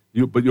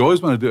 but you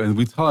always want to do, and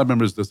we tell our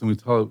members this, and we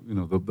tell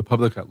the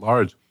public at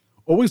large,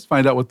 always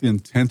find out what the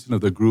intention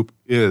of the group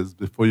is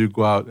before you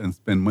go out and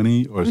spend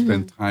money or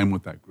spend time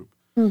with that group,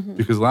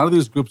 because a lot of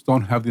these groups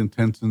don't have the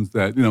intentions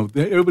that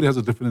everybody has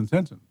a different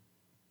intention.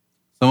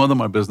 Some of them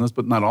are business,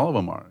 but not all of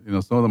them are.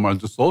 Some of them are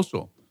just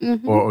social,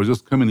 or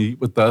just come and eat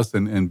with us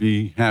and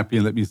be happy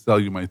and let me sell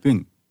you my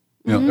thing.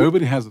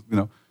 Everybody has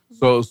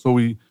so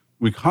we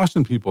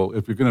caution people,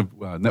 if you're going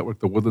to network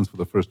the Woodlands for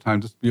the first time,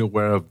 just be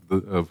aware of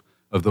the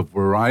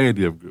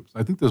variety of groups.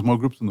 I think there's more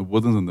groups in the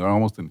Woodlands than there are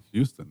almost in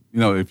Houston.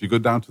 If you go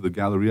down to the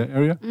Galleria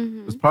area,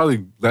 there's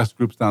probably less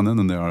groups down there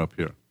than there are up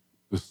here.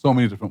 There's so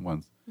many different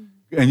ones.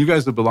 And you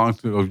guys have belonged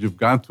to, or you've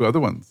gone to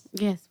other ones.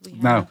 Yes, we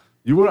have. Now,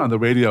 you were on the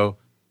radio.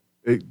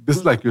 This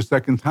is like your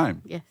second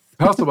time. Yes.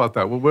 Tell us about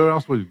that. Well, where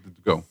else did you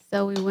go?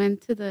 So we went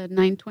to the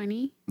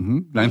 920.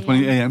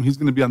 920 a.m. He's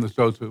going to be on the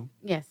show too.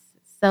 Yes.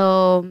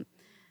 So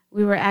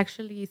we were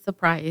actually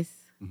surprised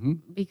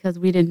because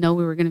we didn't know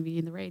we were going to be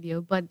in the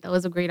radio, but that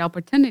was a great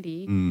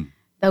opportunity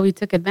that we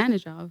took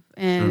advantage of.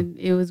 And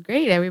it was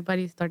great.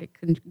 Everybody started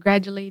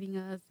congratulating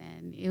us,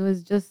 and it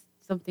was just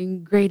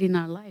something great in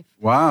our life.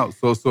 Wow.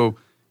 So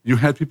you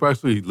had people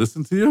actually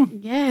listen to you?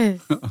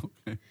 Yes.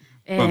 Okay.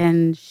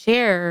 And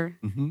share.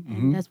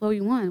 And that's what we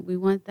want. We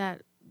want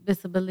that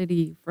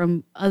visibility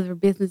from other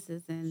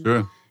businesses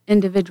and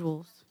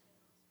individuals.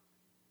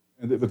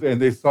 And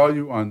they saw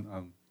you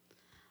on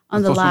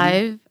the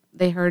live.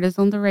 They heard us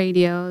on the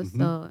radio,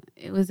 so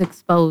it was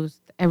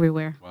exposed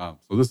everywhere. Wow!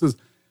 So this is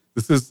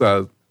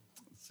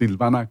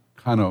Silvana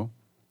Cano.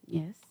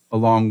 Yes.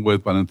 Along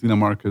with Valentina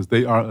Marquez.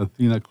 They are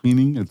Athena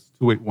Cleaning. It's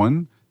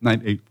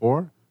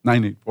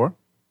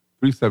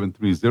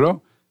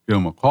 281-984-3730. Give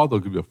them a call. They'll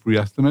give you a free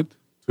estimate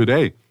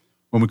today.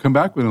 When we come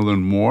back, we're going to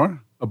learn more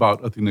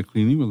about Athena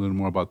Cleaning. We'll learn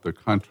more about their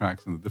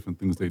contracts and the different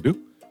things they do.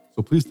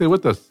 So please stay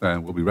with us,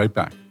 and we'll be right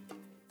back.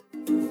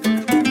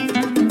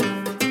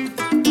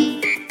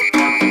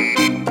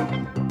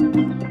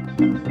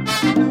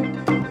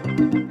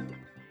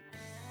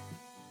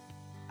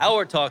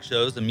 Our talk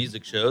shows and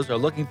music shows are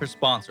looking for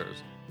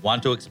sponsors.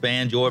 Want to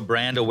expand your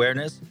brand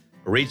awareness?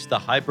 Reach the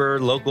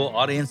hyper-local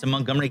audience in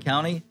Montgomery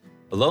County?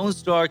 Lone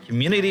Star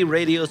Community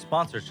Radio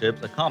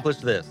sponsorships accomplish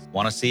this.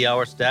 Want to see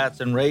our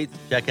stats and rates?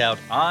 Check out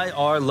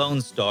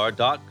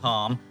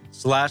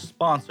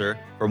irlonestar.com/sponsor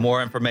for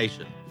more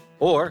information.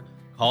 Or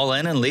call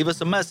in and leave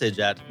us a message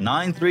at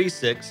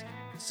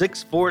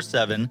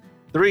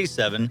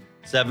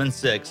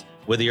 936-647-3776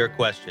 with your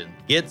question.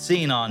 Get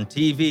seen on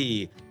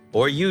TV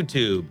or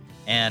YouTube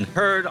and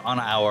heard on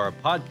our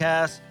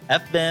podcast,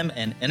 FM,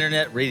 and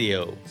internet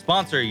radio.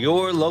 Sponsor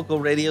your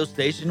local radio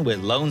station with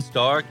Lone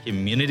Star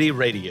Community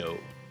Radio.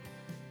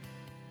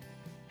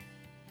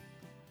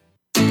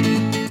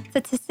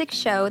 Statistics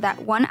show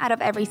that 1 out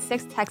of every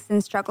 6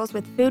 Texans struggles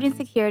with food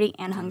insecurity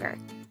and hunger.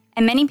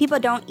 And many people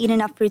don't eat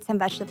enough fruits and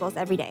vegetables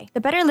every day.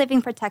 The Better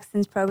Living for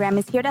Texans program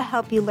is here to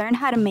help you learn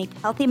how to make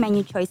healthy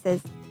menu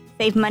choices,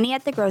 save money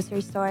at the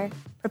grocery store,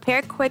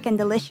 prepare quick and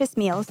delicious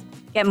meals,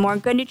 get more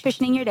good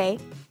nutrition in your day,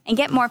 and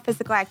get more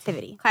physical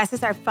activity.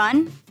 Classes are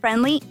fun,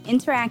 friendly,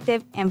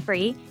 interactive, and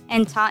free,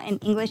 and taught in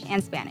English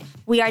and Spanish.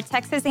 We are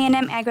Texas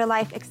A&M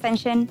AgriLife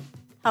Extension,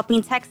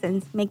 helping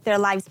Texans make their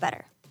lives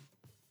better.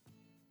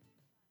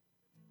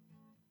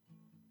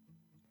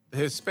 The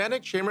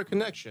Hispanic Chamber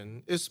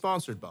Connection is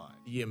sponsored by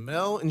the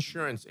Amel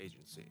Insurance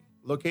Agency,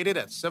 located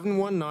at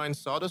 719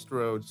 Sawdust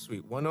Road,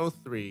 Suite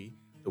 103,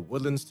 The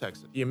Woodlands,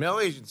 Texas. The Amel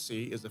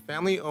Agency is a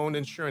family-owned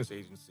insurance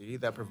agency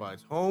that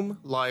provides home,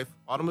 life,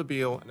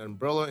 automobile, and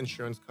umbrella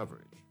insurance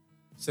coverage.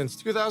 Since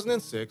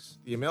 2006,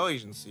 the Amel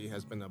Agency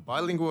has been a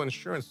bilingual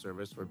insurance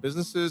service for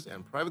businesses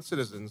and private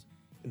citizens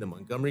in the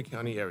Montgomery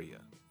County area.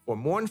 For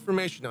more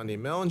information on the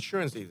Amel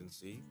Insurance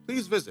Agency,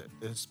 please visit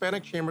the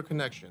Hispanic Chamber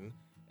Connection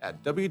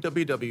at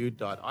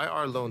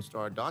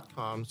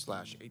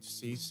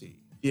www.irlonestar.com/HCC.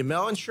 The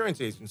Amel Insurance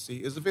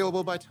Agency is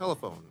available by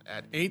telephone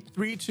at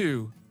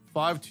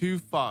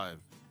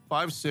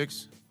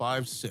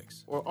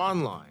 832-525-5656 or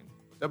online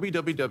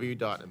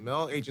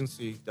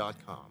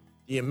www.amelagency.com.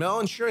 The Amel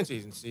Insurance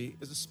Agency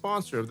is a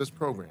sponsor of this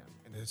program,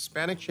 and the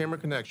Hispanic Chamber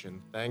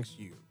Connection thanks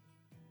you.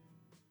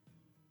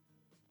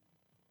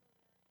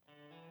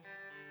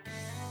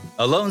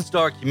 A Lone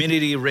Star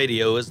Community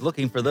Radio is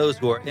looking for those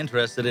who are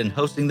interested in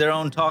hosting their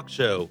own talk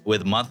show,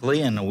 with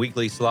monthly and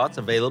weekly slots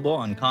available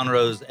on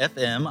Conroe's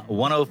FM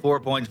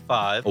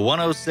 104.5,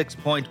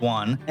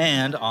 106.1,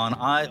 and on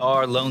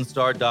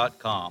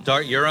irlonestar.com.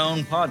 Start your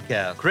own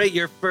podcast, create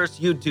your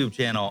first YouTube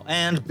channel,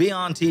 and be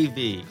on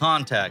TV.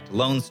 Contact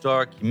Lone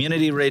Star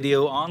Community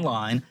Radio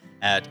online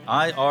at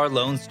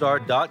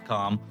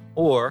irlonestar.com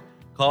or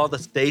call the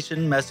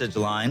station message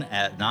line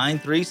at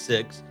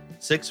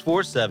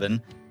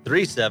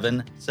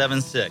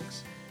 936-647-3776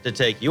 to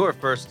take your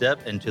first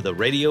step into the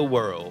radio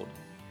world.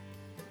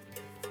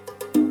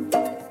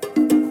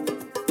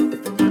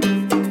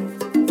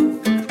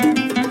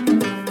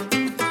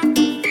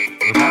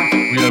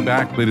 We are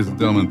back, ladies and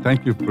gentlemen.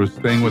 Thank you for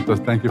staying with us.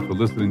 Thank you for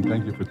listening.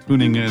 Thank you for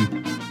tuning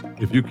in.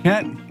 If you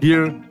can't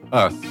hear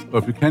us, or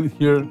if you can't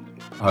hear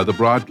the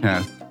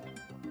broadcast,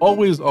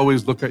 always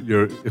look at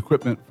your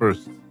equipment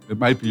first. It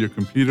might be your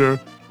computer,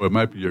 or it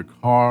might be your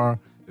car.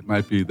 It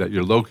might be that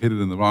you're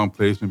located in the wrong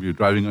place. Maybe you're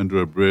driving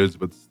under a bridge,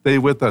 but stay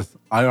with us,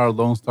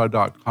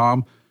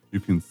 irlonestar.com. You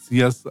can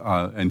see us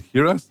and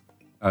hear us.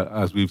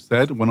 As we've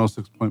said,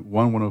 106.1,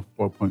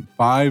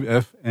 104.5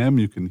 FM.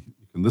 You can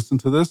listen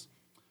to this.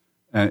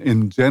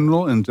 In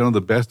general, the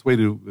best way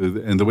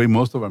to, and the way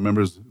most of our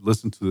members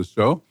listen to the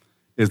show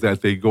is that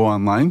they go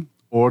online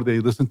or they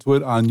listen to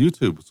it on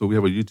YouTube. So we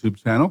have a YouTube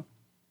channel,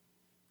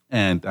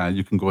 and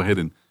you can go ahead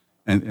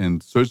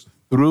and search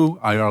through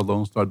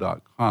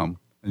irlonestar.com.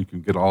 And you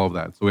can get all of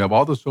that. So we have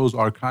all the shows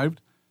archived.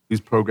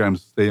 These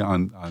programs stay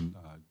on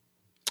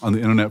the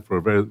internet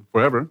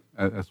forever,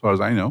 as far as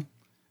I know.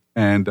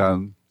 And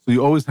so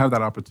you always have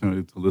that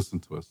opportunity to listen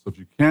to us. So if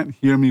you can't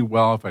hear me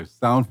well, if I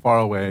sound far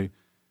away,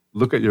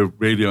 look at your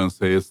radio and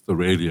say, it's the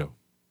radio.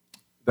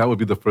 That would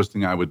be the first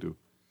thing I would do.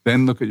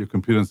 Then look at your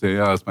computer and say,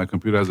 my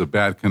computer has a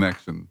bad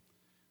connection.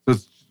 So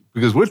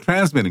because we're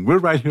transmitting, we're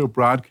right here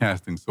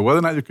broadcasting. So whether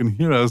or not you can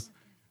hear us,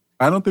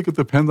 I don't think it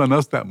depends on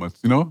us that much,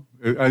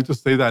 I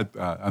just say that,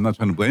 I'm not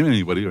trying to blame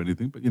anybody or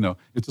anything, but,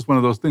 it's just one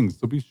of those things.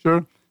 So be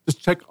sure, just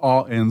check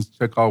all ends,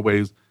 check all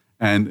ways.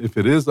 And if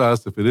it is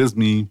us, if it is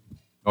me,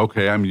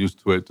 okay, I'm used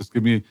to it. Just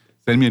send me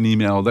an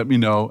email, let me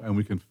know, and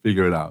we can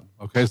figure it out.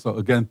 Okay, so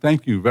again,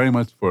 thank you very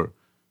much for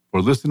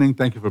listening.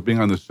 Thank you for being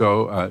on the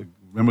show.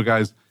 Remember,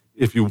 guys,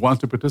 if you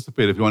want to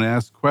participate, if you want to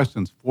ask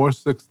questions,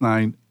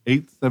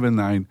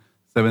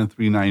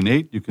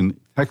 469-879-7398. You can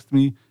text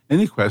me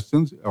any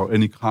questions or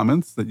any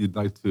comments that you'd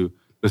like to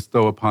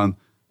bestow upon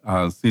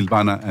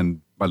Silvana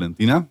and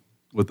Valentina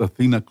with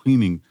Athena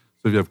Cleaning.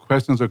 So if you have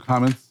questions or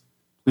comments,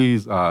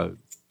 please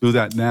do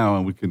that now,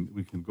 and we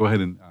can go ahead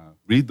and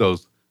read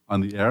those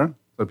on the air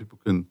so people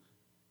can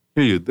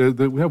hear you.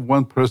 We have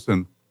one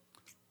person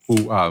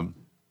who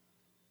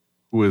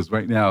is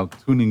right now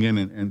tuning in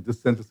and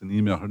just sent us an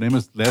email. Her name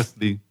is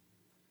Leslie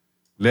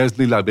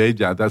La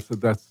Bella.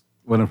 That's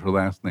one of her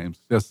last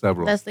names. She has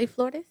several. Leslie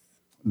Flores?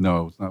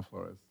 No, it's not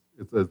Flores.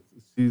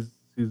 She's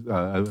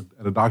at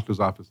a doctor's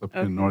office up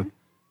in North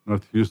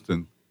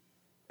Houston.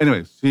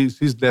 Anyway,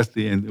 she's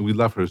Leslie, and we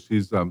love her.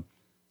 She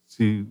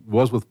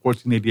was with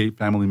 1488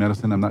 Family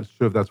Medicine. I'm not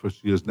sure if that's where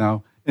she is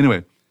now.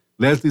 Anyway,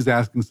 Leslie's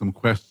asking some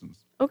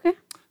questions. Okay.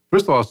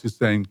 First of all, she's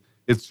saying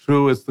it's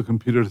true. It's the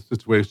computer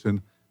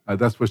situation.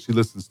 That's where she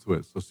listens to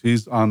it. So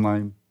she's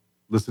online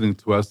listening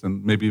to us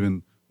and maybe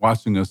even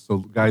watching us. So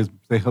guys,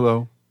 say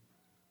hello.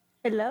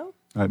 Hello.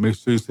 All right, make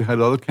sure you say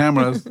hello to the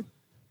cameras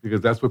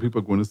because that's where people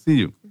are going to see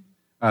you.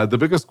 The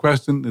biggest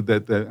question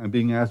that I'm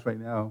being asked right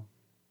now,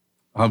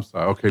 I'm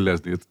sorry. Okay,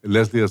 Leslie. It's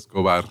Leslie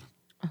Escobar.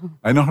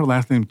 I know her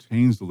last name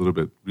changed a little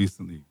bit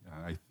recently,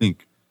 I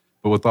think.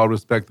 But with all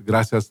respect,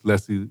 gracias,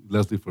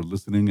 Leslie, for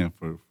listening and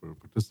for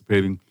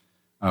participating.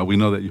 We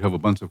know that you have a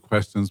bunch of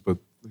questions, but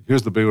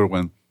here's the bigger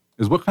one: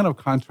 is what kind of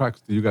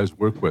contracts do you guys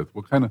work with?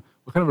 What kind of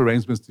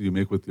arrangements do you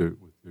make with your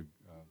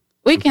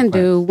We can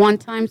do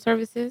one-time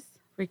services,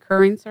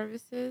 recurring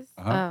services.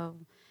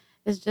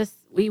 It's just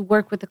we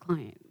work with the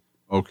client.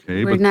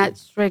 Okay, we're not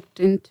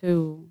strict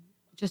into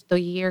just a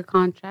year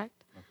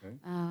contract. Okay,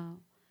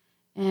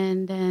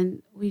 and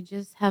then we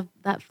just have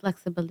that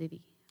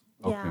flexibility.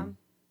 Yeah,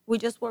 we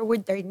just work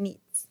with their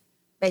needs,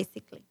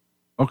 basically.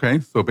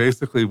 Okay, so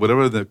basically,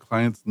 whatever the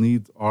client's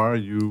needs are,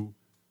 you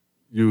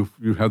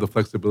have the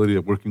flexibility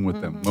of working with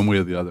them one way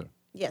or the other.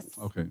 Yes.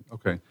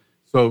 Okay.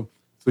 So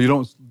So you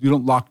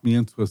don't lock me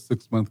into a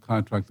 6-month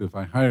contract if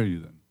I hire you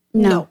then?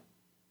 No.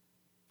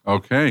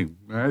 Okay.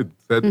 All right.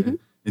 Said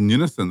in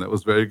unison. That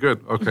was very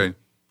good. Okay.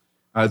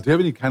 Do you have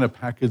any kind of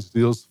package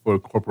deals for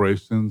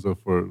corporations or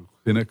for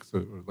clinics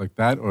or like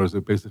that? Or is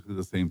it basically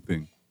the same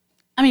thing?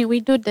 I mean,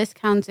 we do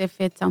discounts if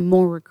it's a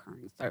more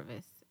recurring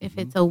service. If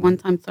it's a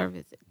one-time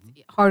service,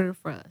 it's harder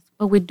for us.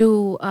 But we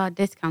do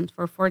discounts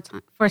for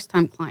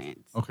first-time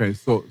clients. Okay.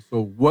 So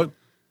what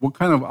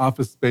kind of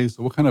office space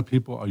or what kind of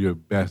people are your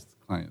best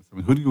clients? I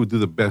mean, who do you do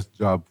the best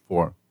job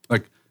for?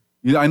 Like,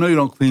 I know you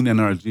don't clean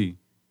NRG.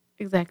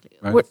 Exactly.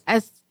 Right.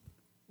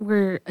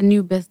 We're a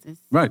new business.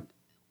 Right.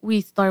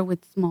 We start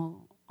with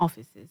small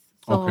offices.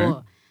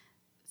 So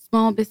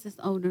small business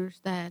owners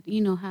that,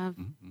 have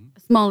a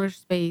smaller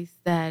space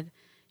that,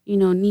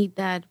 need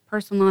that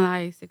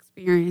personalized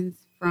experience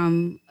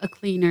from a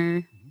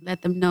cleaner.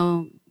 Let them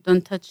know,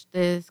 don't touch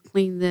this,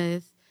 clean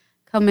this,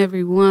 come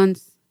every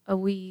once a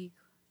week,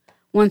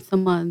 once a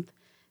month.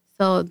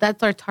 So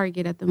that's our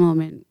target at the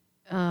moment.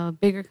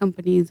 Bigger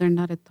companies are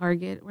not a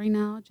target right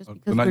now just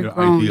because they're not we're your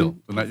growing. ideal.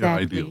 They're not your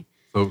ideal.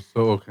 So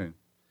okay.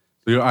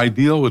 So your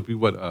ideal would be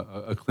what,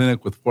 a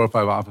clinic with 4 or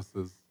 5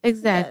 offices?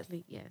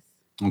 Exactly, yes.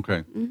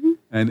 Okay.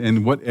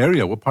 And what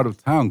area, what part of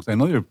town? Because I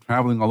know you're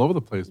traveling all over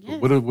the place. Yes.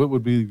 But what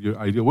would be your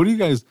ideal? What do you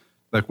guys,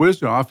 like,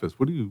 where's your office?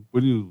 Where do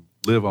you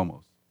live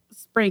almost?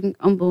 Spring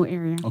Humble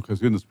area. Okay,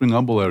 so you're in the Spring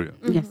Humble area.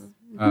 Yes.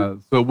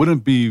 So it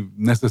wouldn't be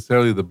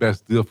necessarily the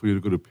best deal for you to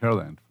go to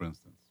Pearland, for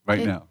instance,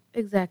 right now.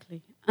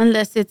 Exactly.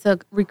 Unless it's a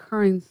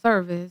recurring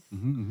service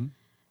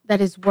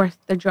that is worth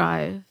the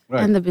drive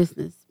and the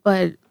business.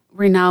 But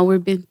right now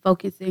we've been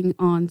focusing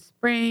on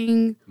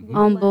Spring,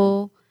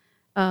 Humble,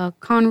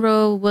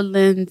 Conroe,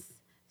 Woodlands,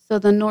 so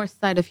the north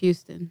side of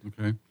Houston.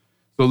 Okay.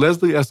 So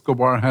Leslie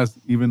Escobar has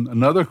even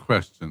another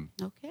question.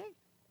 Okay.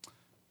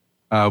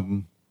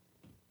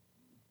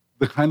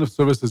 The kind of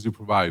services you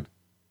provide,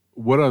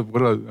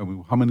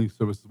 how many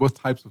services, what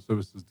types of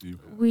services do you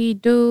have? We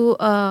do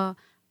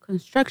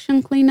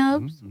construction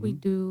cleanups. We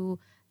do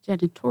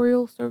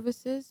janitorial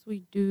services.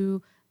 We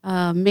do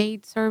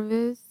maid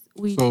service.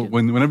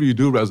 Whenever you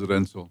do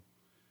residential,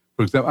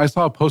 for example, I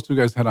saw a post you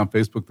guys had on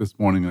Facebook this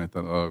morning, and I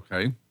thought,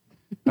 okay.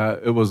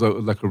 It was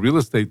like a real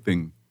estate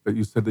thing that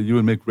you said that you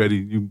would make ready.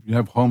 You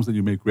have homes that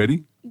you make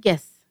ready?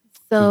 Yes.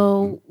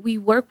 So we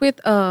work with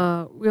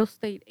real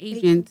estate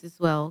agents as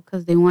well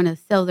because they want to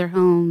sell their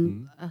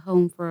home, a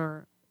home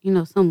for,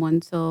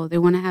 someone. So they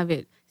want to have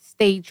it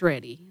stage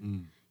ready,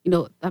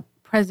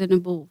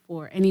 presentable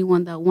for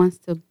anyone that wants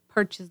to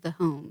purchase the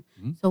home.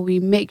 So we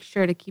make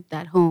sure to keep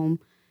that home,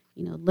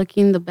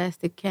 looking the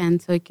best it can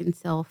so it can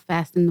sell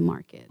fast in the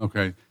market.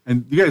 Okay.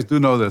 And you guys do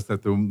know this,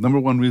 that the number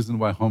one reason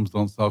why homes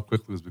don't sell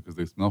quickly is because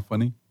they smell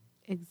funny?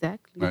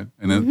 Exactly. Right.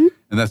 And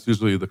and that's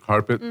usually the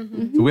carpet.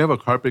 So we have a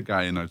carpet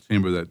guy in our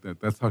chamber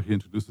that's how he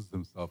introduces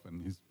himself,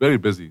 and he's very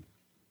busy.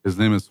 His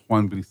name is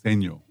Juan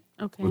Briseño.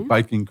 Okay. With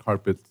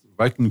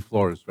Viking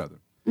floors rather.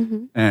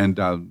 And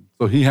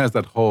so he has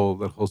that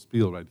whole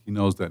spiel, right? He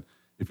knows that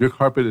if your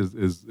carpet is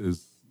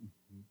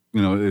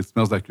it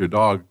smells like your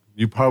dog,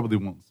 you probably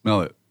won't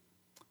smell it.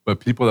 But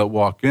people that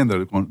walk in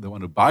that want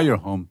to buy your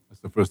home,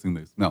 that's the first thing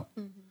they smell.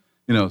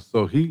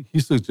 So he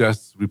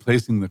suggests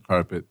replacing the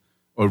carpet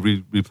or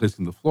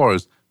replacing the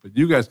floors, but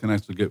you guys can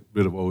actually get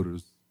rid of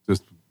odors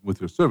just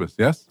with your service,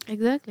 yes?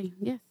 Exactly,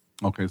 yes.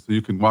 Okay, so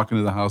you can walk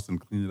into the house and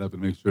clean it up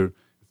and make sure it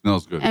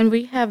smells good. And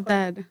we've had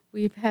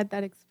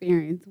that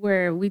experience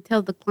where we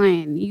tell the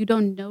client, you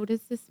don't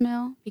notice the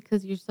smell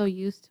because you're so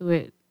used to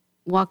it,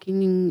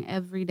 walking in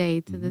every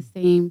day to the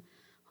same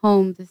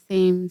home, the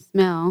same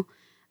smell.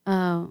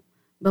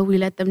 But we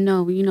let them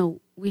know,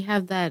 we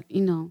have that,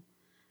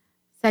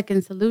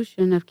 second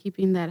solution of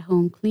keeping that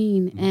home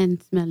clean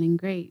and smelling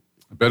great.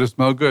 It better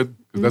smell good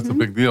because that's a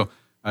big deal.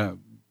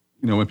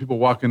 When people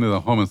walk into the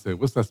home and say,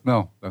 what's that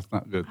smell? That's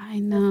not good. I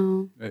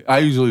know. I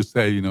usually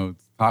say,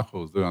 it's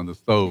tacos, they're on the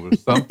stove or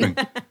something,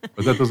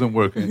 but that doesn't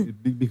work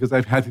because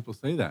I've had people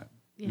say that,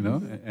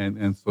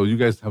 and so you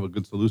guys have a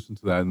good solution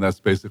to that, and that's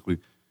basically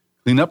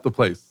clean up the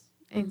place.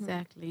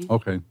 Exactly.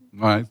 Okay.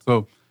 All right.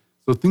 So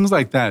things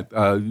like that,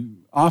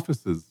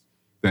 offices,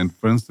 then,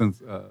 for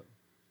instance,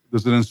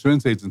 there's an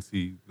insurance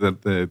agency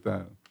that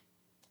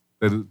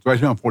is right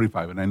here on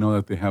 45, and I know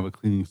that they have a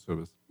cleaning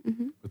service,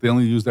 but they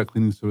only use that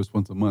cleaning service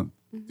once a month.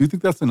 Do you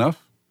think that's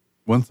enough,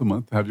 once a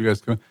month, to have you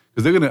guys come?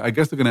 Because I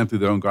guess they're gonna empty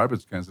their own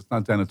garbage cans. It's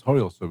not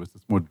janitorial service;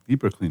 it's more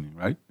deeper cleaning,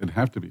 right? It'd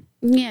have to be.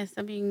 Yes,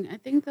 I mean, I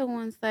think the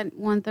ones that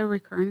want the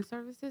recurring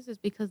services is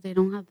because they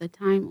don't have the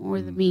time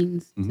or the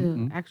means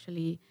to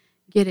actually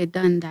get it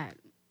done that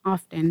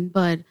often.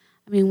 But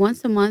I mean,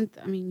 once a month,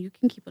 you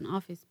can keep an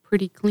office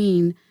pretty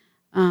clean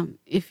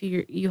if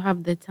you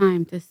have the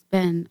time to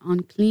spend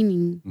on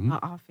cleaning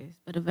the office.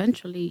 But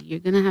eventually, you're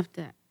gonna have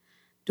to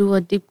do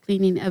a deep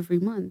cleaning every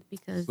month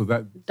because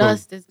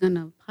dust is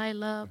gonna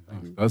pile up.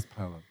 It does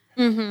pile up.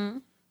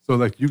 So,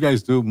 like you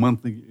guys do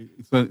monthly.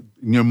 So,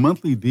 in your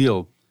monthly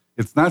deal,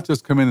 it's not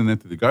just come in and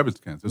empty the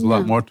garbage cans. There's a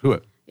lot more to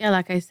it. Yeah,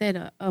 like I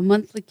said, a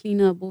monthly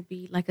cleanup will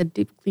be like a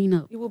deep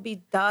cleanup. It will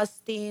be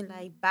dusting,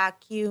 like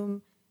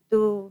vacuum,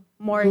 do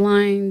more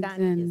blinds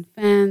than and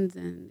fans,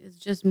 and it's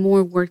just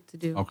more work to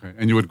do. Okay.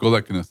 And you would go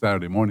like in a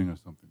Saturday morning or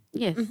something?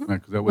 Yes.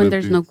 Right, 'cause that When would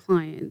there's be- no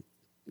client.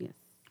 Yes.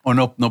 Or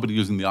nobody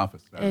using the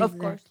office. Saturday. Of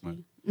course.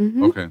 Exactly. Right.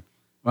 Mhm. Okay.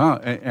 Wow.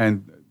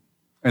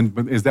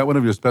 But is that one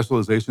of your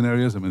specialization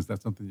areas? I mean, is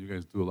that something you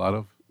guys do a lot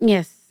of?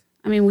 Yes.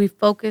 I mean, we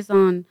focus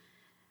on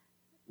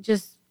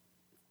just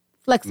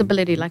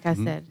flexibility, like I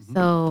said.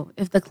 So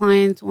if the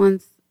client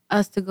wants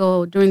us to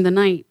go during the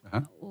night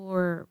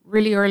or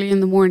really early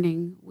in the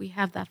morning, we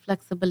have that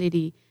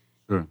flexibility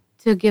Sure.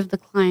 to give the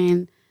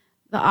client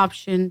the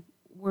option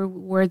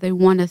where they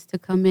want us to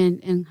come in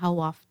and how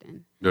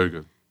often. Very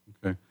good.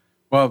 Okay.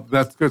 Well,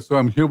 that's good. So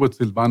I'm here with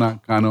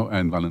Silvana Cano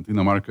and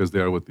Valentina Marquez.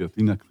 They are with the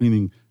Athena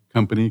Cleaning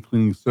Company,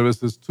 Cleaning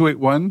Services,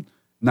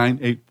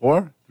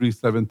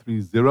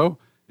 281-984-3730.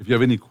 If you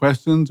have any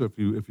questions or if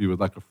you would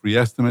like a free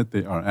estimate,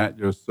 they are at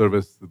your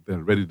service.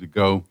 They're ready to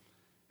go.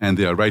 And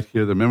they are right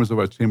here. They're members of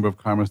our Chamber of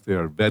Commerce. They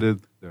are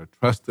vetted. They're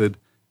trusted.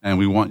 And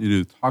we want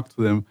you to talk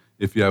to them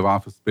if you have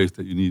office space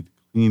that you need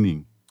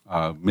cleaning.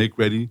 Make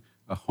ready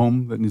a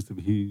home that needs to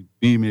be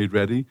made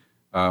ready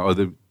or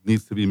that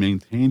needs to be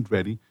maintained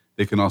ready.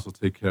 They can also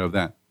take care of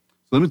that.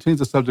 So let me change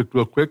the subject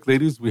real quick.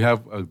 Ladies, we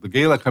have the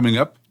gala coming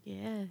up.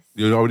 Yes.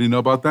 You already know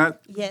about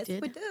that? Yes,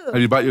 we do.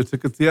 Have you bought your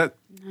tickets yet?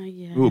 Not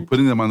yet. Ooh,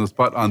 putting them on the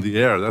spot on the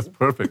air. That's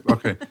perfect.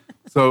 Okay.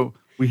 So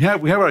we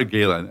have our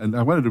gala, and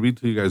I wanted to read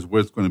to you guys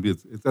where it's going to be.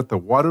 It's at the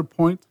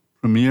Waterpoint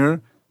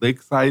Premier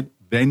Lakeside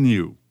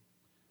Venue.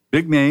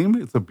 Big name.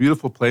 It's a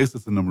beautiful place.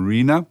 It's in the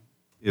marina.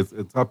 It's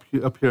up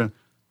here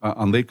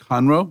on Lake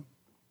Conroe.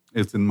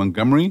 It's in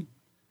Montgomery.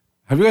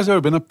 Have you guys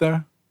ever been up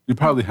there? You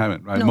probably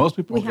haven't, right? No, Most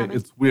people, we haven't.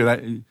 it's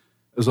weird.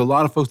 There's a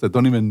lot of folks that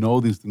don't even know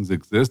these things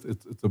exist.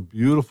 It's a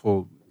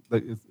beautiful,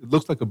 it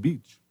looks like a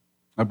beach,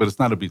 right? But it's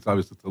not a beach.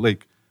 Obviously, it's a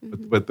lake.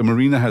 But the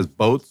marina has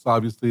boats.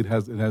 Obviously, it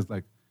has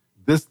like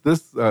this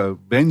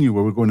venue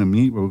where we're going to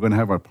meet, where we're going to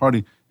have our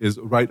party, is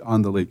right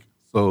on the lake.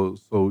 So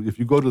if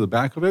you go to the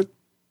back of it,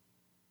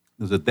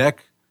 there's a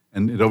deck,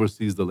 and it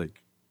oversees the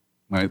lake,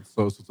 right?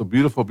 So it's a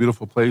beautiful,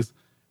 beautiful place.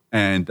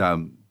 And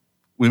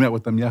we met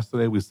with them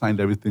yesterday. We signed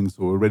everything,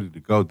 so we're ready to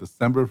go.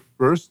 December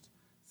 1st,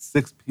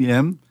 6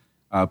 p.m.,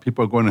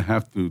 people are going to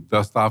have to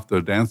dust off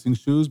their dancing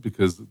shoes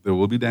because there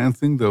will be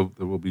dancing. There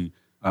will be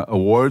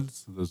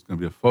awards. There's going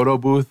to be a photo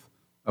booth,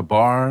 a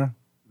bar.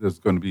 There's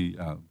going to be,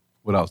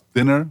 what else?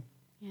 Dinner.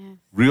 Yes.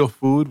 Real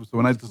food. So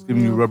we're not just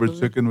giving you Real rubber food.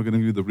 chicken. We're going to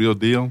give you the real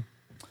deal.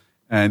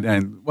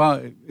 And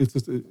well, it's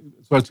just, so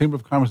our Chamber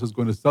of Commerce is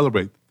going to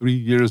celebrate 3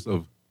 years.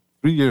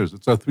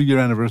 It's our 3-year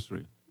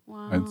anniversary.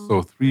 Wow. And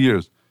so 3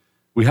 years.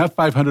 We have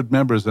 500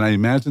 members, and I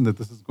imagine that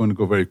this is going to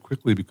go very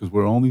quickly because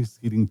we're only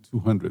seating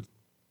 200.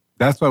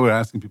 That's why we're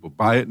asking people,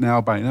 buy it now,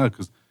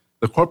 because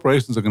the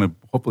corporations are going to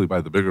hopefully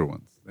buy the bigger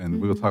ones,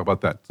 and we'll talk about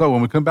that. So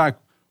when we come back,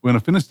 we're going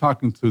to finish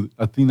talking to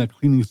Athena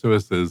Cleaning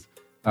Services,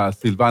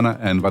 Silvana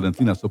and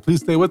Valentina. So please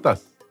stay with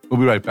us. We'll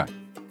be right back.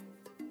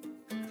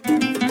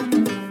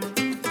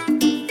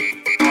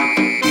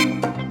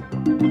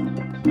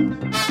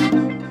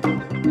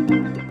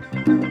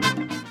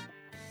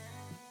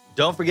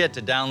 Don't forget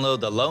to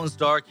download the Lone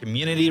Star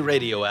Community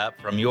Radio app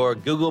from your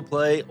Google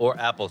Play or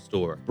Apple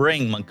Store.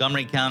 Bring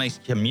Montgomery County's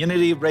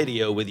community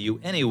radio with you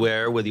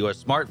anywhere with your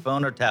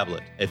smartphone or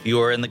tablet. If you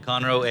are in the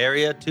Conroe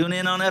area, tune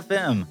in on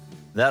FM.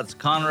 That's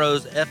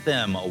Conroe's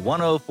FM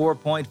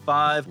 104.5,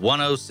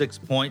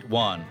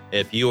 106.1.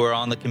 If you are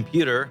on the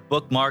computer,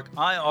 bookmark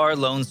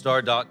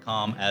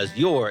irlonestar.com as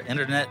your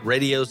internet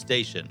radio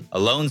station. A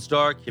Lone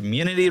Star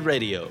Community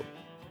Radio.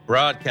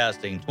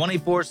 Broadcasting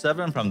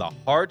 24/7 from the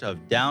heart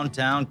of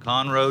downtown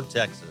Conroe,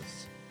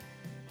 Texas.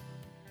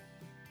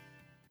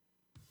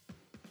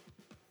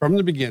 From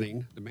the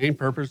beginning, the main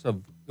purpose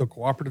of the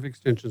Cooperative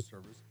Extension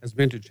Service has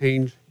been to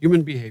change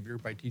human behavior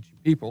by teaching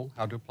people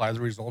how to apply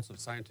the results of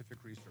scientific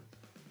research.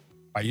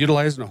 By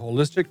utilizing a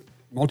holistic,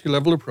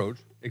 multi-level approach,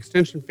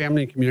 Extension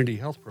family and community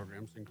health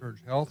programs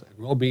encourage health and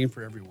well-being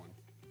for everyone,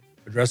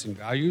 addressing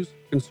values,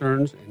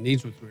 concerns, and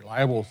needs with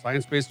reliable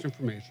science-based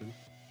information.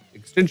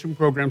 Extension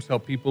programs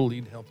help people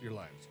lead healthier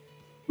lives.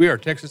 We are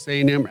Texas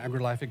A&M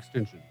AgriLife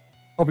Extension,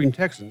 helping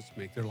Texans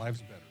make their lives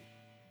better.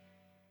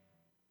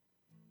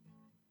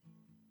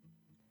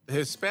 The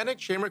Hispanic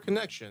Chamber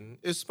Connection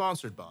is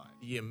sponsored by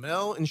the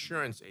Yamel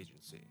Insurance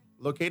Agency,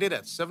 located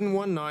at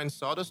 719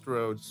 Sawdust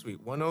Road,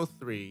 Suite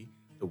 103,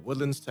 The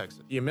Woodlands,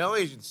 Texas. The Yamel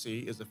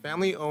Agency is a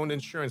family-owned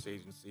insurance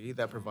agency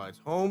that provides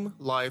home,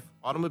 life,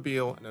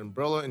 automobile, and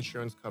umbrella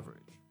insurance coverage.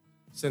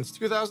 Since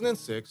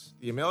 2006,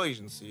 the Yamel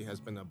Agency has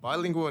been a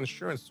bilingual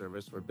insurance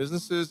service for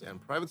businesses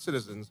and private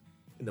citizens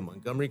in the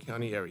Montgomery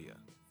County area.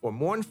 For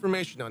more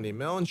information on the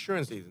Yamel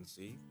Insurance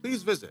Agency,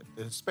 please visit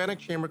the Hispanic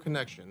Chamber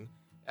Connection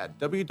at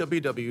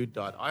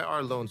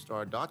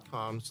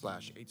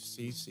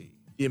www.irlonestar.com/HCC.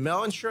 The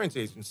Yamel Insurance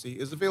Agency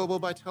is available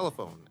by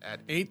telephone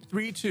at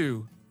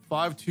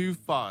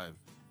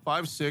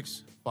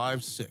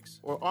 832-525-5656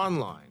 or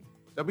online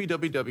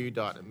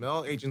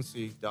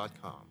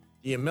www.yamelagency.com.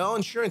 The Yamel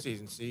Insurance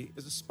Agency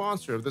is a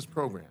sponsor of this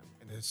program,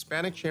 and the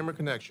Hispanic Chamber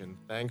Connection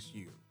thanks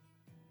you.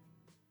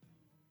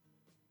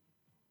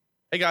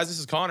 Hey guys, this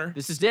is Connor.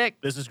 This is Dick.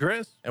 This is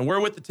Chris. And we're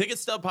with the Ticket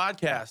Stub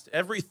Podcast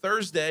every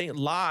Thursday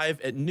live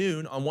at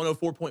noon on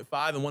 104.5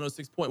 and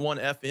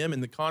 106.1 FM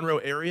in the Conroe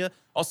area.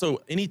 Also,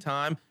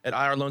 anytime at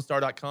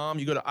irlonestar.com.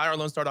 You go to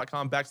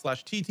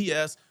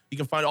irlonestar.com/TTS. You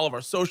can find all of our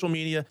social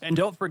media. And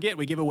don't forget,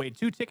 we give away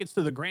 2 tickets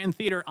to the Grand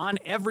Theater on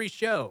every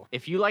show.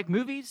 If you like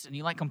movies and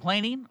you like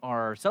complaining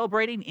or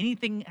celebrating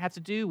anything that has to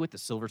do with the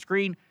silver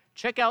screen,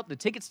 check out the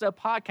Ticket Stub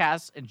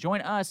Podcast and join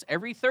us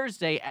every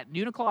Thursday at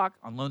noon o'clock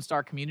on Lone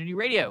Star Community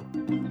Radio.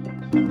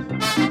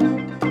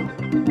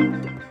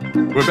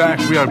 We're back.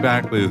 We are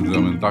back, ladies and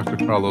gentlemen. Dr.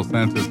 Carlos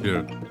Sanchez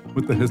here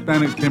with the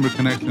Hispanic Chamber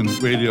Connection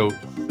radio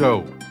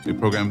show, a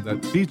program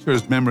that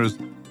features members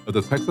of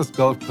the Texas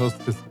Gulf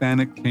Coast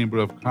Hispanic Chamber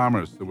of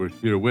Commerce. So we're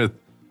here with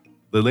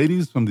the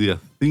ladies from the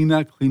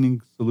Athena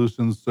Cleaning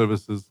Solutions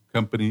Services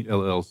Company,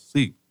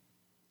 LLC.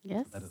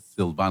 Yes. That is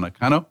Silvana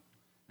Cano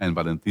and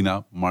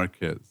Valentina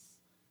Marquez.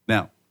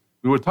 Now,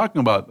 we were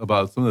talking about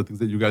some of the things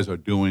that you guys are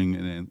doing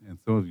and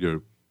some of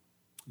your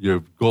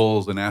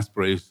goals and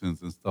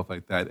aspirations and stuff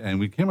like that. And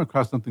we came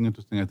across something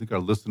interesting I think our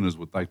listeners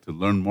would like to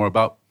learn more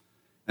about.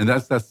 And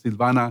that's that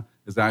Silvana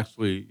is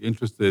actually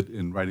interested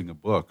in writing a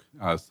book.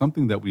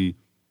 Something that we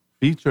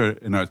feature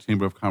in our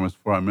Chamber of Commerce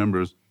for our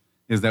members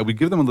is that we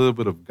give them a little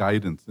bit of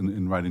guidance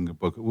in writing a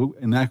book.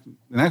 In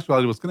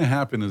actuality, what's going to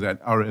happen is at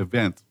our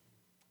event,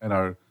 at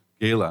our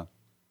gala,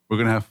 we're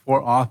going to have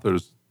 4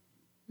 authors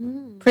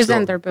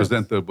present their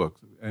books.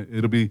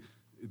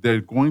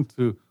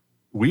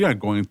 We are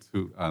going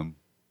to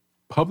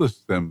publish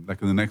them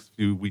like in the next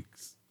few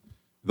weeks.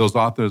 Those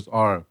authors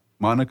are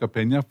Monica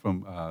Peña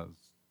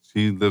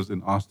she lives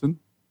in Austin.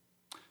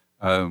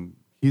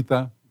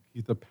 Keitha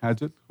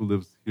Paget, who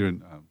lives here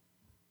in,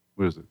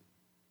 where is it?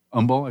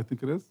 Humboldt, I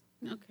think it is.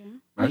 Okay.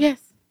 Right?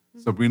 Yes.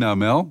 Sabrina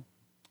Amel,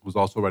 who's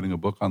also writing a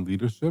book on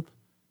leadership.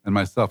 And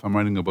myself, I'm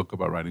writing a book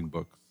about writing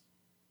books.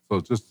 So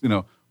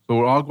so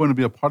we're all going to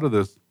be a part of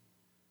this.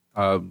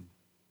 And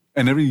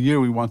every year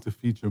we want to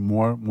feature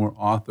more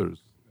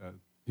authors,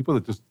 people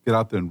that just get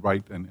out there and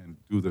write and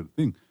do their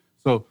thing.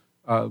 So,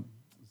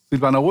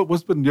 Silvana,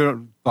 what's been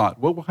your thought?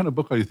 What kind of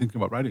book are you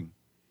thinking about writing?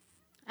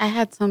 I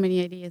had so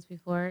many ideas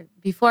before.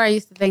 Before I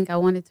used to think I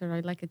wanted to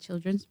write like a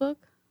children's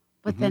book.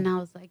 But then I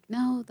was like,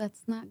 no,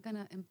 that's not going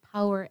to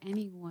empower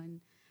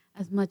anyone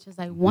as much as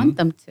I want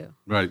them to.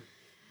 Right.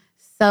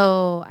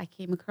 So I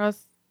came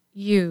across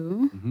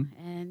you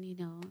and,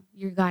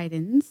 your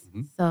guidance.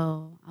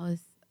 So I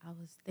was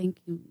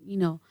thinking,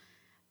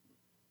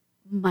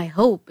 my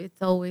hope,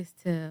 it's always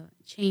to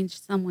change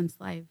someone's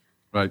life.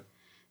 Right.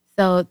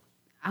 So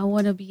I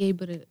want to be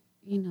able to,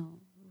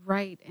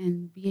 write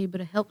and be able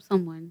to help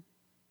someone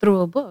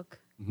through a book,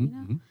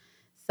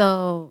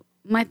 So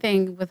my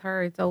thing with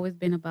her, it's always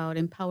been about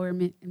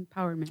empowerment.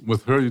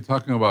 With her, you're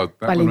talking about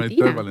that Valentina. one right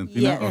there,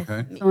 Valentina? Yes.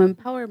 Okay. So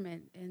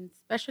empowerment, and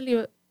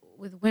especially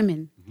with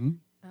women.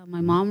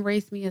 My mom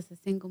raised me as a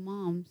single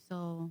mom,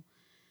 so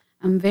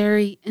I'm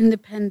very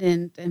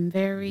independent and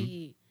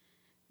very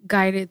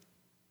guided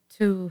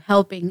to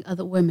helping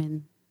other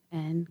women,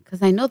 and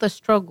because I know the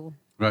struggle.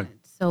 Right.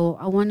 So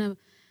I want to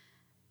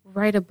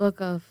write a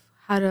book of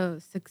how to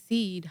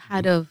succeed,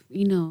 how to,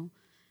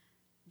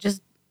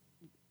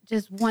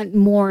 just want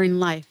more in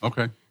life.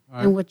 Okay.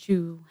 Than what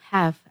you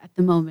have at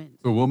the moment.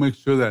 So we'll make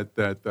sure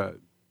that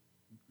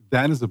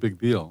is a big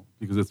deal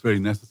because it's very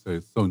necessary.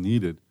 It's so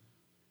needed.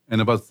 And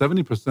about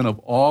 70% of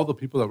all the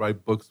people that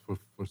write books for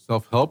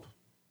self-help,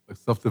 like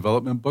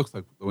self-development books,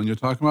 like the one you're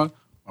talking about,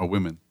 are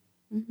women.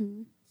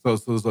 So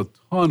there's a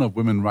ton of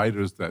women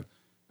writers that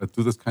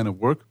do this kind of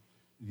work,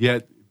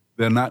 yet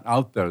they're not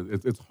out there.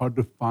 It's hard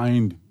to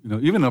find,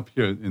 even up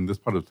here in this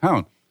part of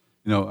town.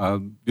 You're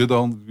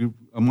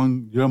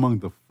among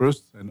the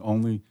first and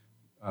only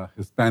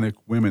Hispanic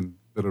women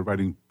that are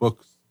writing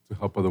books to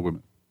help other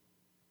women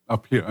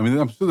up here. I mean,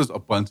 I'm sure there's a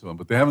bunch of them,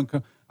 but they haven't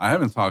come. I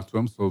haven't talked to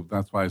them, so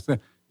that's why I say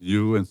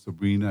you and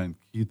Sabrina and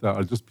Keitha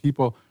are just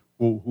people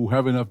who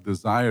have enough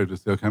desire to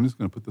say, okay, I'm just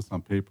going to put this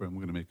on paper and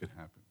we're going to make it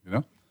happen.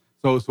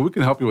 So we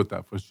can help you with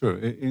that for sure.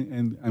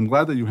 And I'm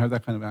glad that you have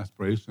that kind of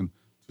aspiration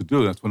to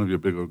do. That's one of your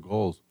bigger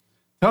goals.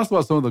 Tell us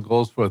about some of the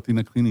goals for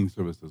Athena Cleaning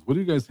Services. What do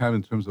you guys have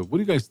in terms of, what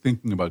are you guys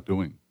thinking about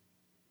doing?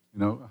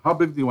 How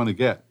big do you want to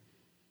get?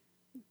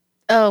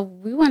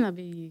 We want to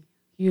be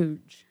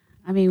huge.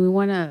 I mean, we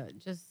want to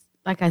just,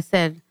 like I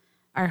said,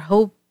 our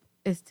hope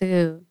is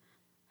to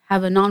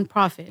have a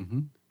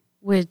nonprofit,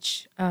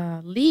 which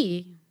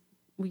Lee,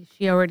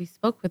 she already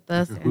spoke with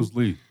us. Okay, who's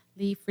Lee?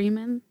 Lee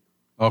Freeman.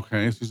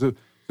 Okay, she's a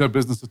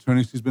business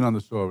attorney. She's been on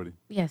the show already.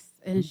 Yes,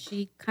 and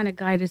she kind of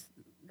guide us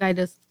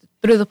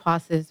through the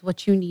process,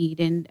 what you need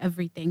and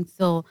everything.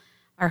 So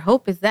our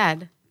hope is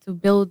that to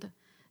build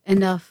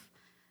enough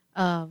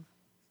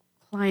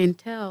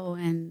clientele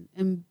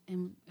and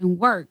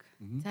work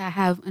to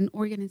have an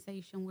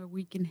organization where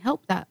we can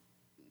help that,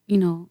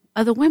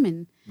 other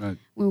women. Right.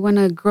 We want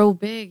to grow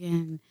big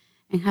and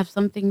have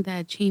something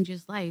that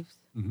changes lives.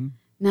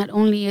 Not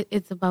only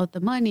it's about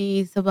the money,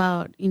 it's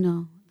about,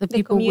 the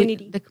people,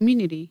 community. The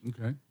community.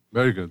 Okay,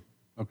 very good.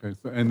 Okay,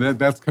 so and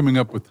that's coming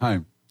up with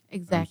time.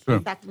 Exactly. Sure.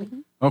 Exactly.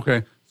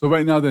 Okay. So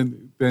right now,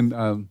 then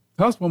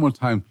tell us one more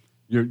time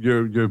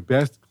your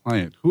best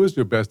client. Who is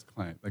your best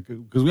client? Like,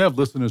 because we have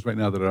listeners right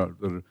now that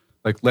are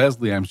like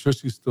Leslie. I'm sure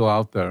she's still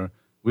out there.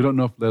 We don't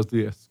know if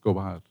Leslie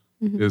Escobar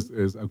is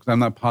because I'm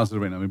not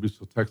positive right now. Maybe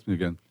she'll text me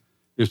again.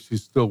 If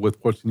she's still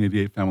with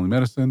 1488 Family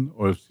Medicine,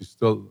 or if she's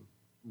still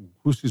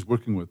who she's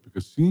working with,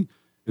 because she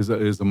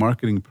is a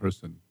marketing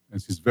person and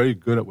she's very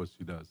good at what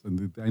she does.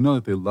 And I know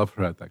that they love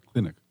her at that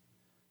clinic.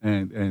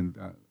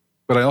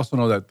 But I also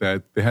know that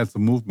they had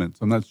some movement.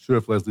 So I'm not sure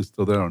if Leslie's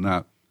still there or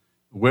not.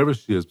 Wherever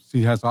she is,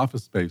 she has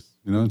office space,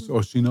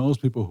 or she knows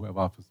people who have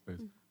office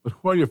space. But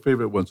who are your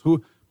favorite ones?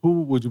 Who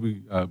would you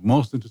be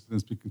most interested in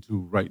speaking to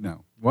right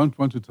now? Why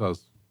don't you tell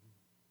us?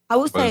 I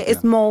would say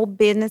small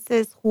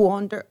businesses who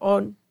own their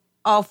own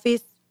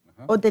office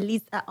or the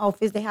least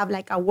office, they have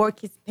like a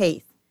working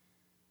space.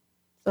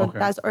 So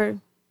that's our...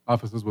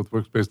 Offices with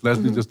workspace.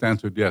 Leslie just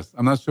answered yes.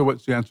 I'm not sure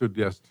what she answered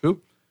yes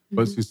to,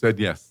 but she said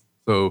yes.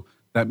 So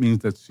that means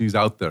that she's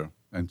out there,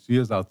 and she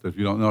is out there. If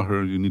you don't know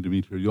her, you need to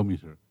meet her. You'll meet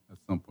her at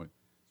some point.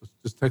 So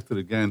just text it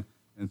again,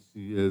 and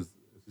she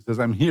says,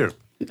 I'm here.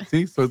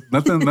 See? So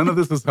none of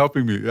this is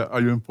helping me.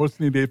 Are you in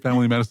 1488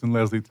 Family Medicine,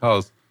 Leslie? Tell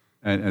us.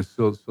 And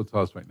she'll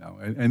tell us right now.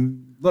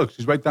 And look,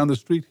 she's right down the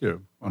street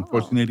here on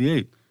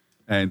 1488.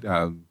 And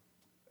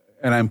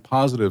I'm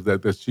positive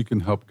that she can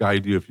help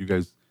guide you if you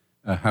guys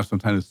have some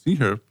time to see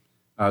her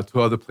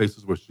to other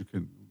places where she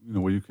can,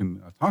 where you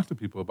can talk to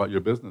people about your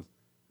business.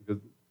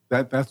 Because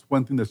that's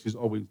one thing that she's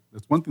always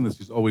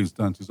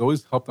done. She's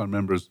always helped our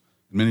members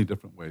in many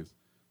different ways.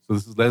 So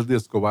this is Leslie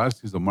Escobar.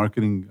 She's a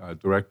marketing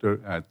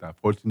director at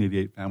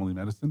 1488 Family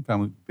Medicine.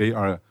 They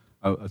are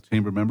a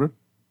chamber member,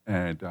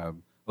 and a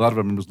lot of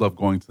our members love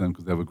going to them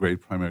because they have a great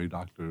primary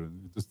doctor.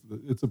 And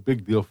it's a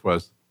big deal for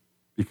us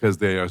because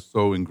they are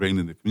so ingrained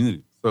in the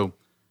community. So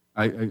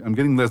I'm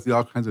getting Leslie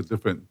all kinds of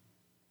different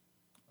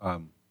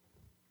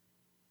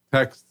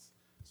texts.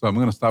 So I'm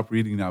going to stop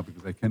reading now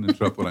because I can't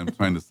interrupt what I'm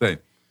trying to say.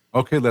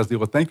 Okay, Leslie.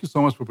 Well, thank you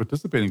so much for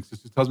participating.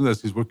 She tells me that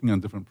she's working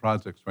on different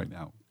projects right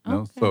now.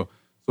 So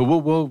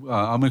we'll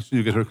I'll make sure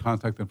you get her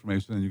contact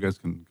information and you guys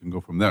can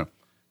go from there.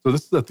 So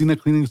this is Athena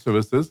Cleaning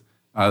Services.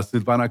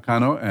 Silvana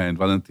Cano and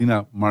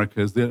Valentina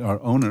Marquez, they are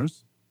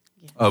owners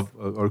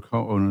or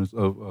co-owners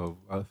of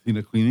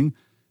Athena Cleaning.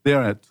 They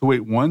are at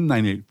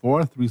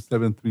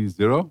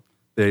 281-984-3730.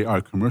 They are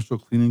commercial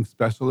cleaning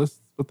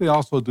specialists, but they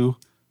also do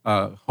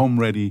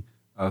home-ready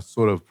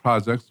sort of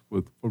projects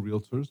for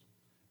realtors.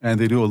 And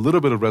they do a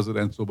little bit of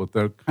residential, but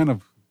they're kind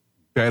of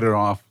better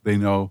off. They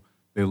know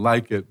they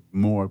like it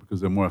more because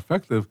they're more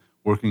effective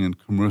working in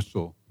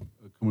commercial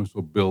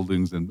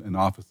buildings and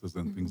offices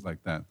and things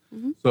like that.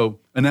 So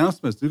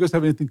announcements. Do you guys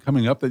have anything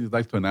coming up that you'd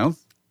like to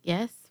announce?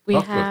 Yes, we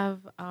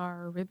have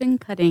our ribbon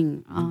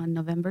cutting on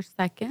November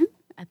 2nd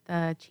at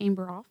the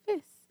chamber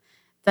office.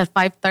 It's at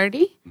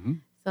 5:30.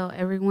 So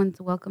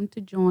everyone's welcome to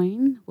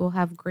join. We'll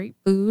have great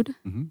food,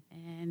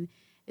 and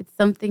it's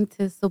something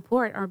to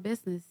support our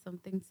business,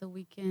 something so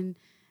we can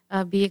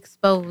be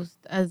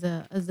exposed as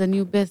a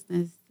new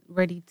business,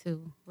 ready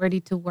to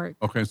work.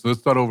 Okay, so let's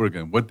start over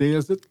again. What day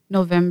is it?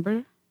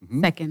 November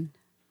 2nd.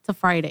 It's a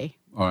Friday.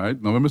 All right,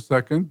 November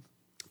 2nd.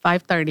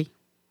 5:30.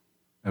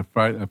 At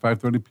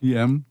 5:30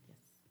 p.m.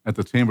 at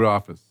the chamber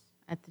office.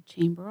 At the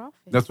chamber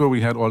office. That's where we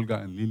had Olga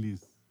and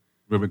Lily's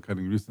ribbon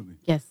cutting recently.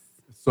 Yes.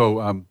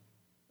 So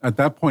at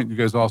that point, you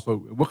guys also,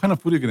 what kind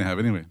of food are you going to have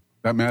anyway?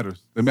 That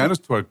matters. It matters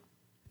to our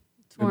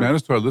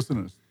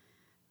listeners.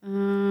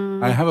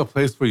 I have a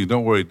place for you.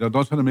 Don't worry. Don't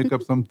try to make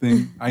up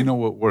something. I know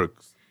what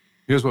works.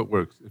 Here's what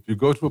works. If you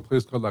go to a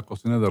place called La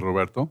Cocina de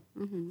Roberto,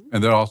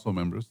 and they're also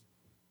members,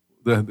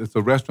 it's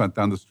a restaurant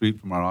down the street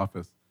from our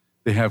office.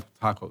 They have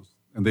tacos,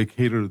 and they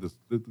cater this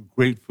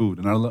great food,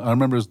 and our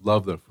members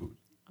love their food.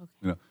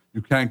 Okay.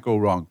 You can't go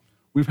wrong.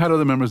 We've had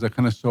other members that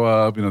kind of show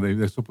up.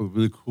 They show up with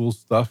really cool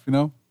stuff,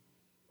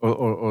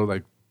 or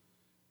like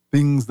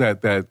things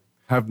that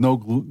have no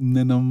gluten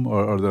in them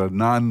or that are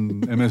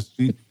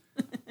non-MSG.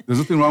 There's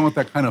nothing wrong with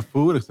that kind of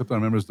food, except our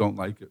members don't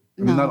like it.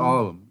 I mean, not all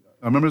of them.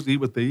 Our members eat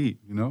what they eat,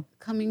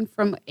 Coming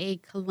from a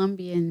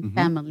Colombian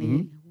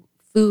family,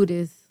 food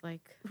is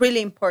like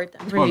really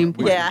important. Really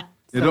important. Yeah.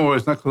 Yeah, don't worry,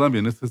 it's not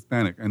Colombian, it's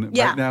Hispanic. And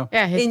right now,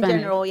 in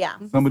general,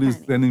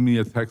 somebody's sending me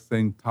a text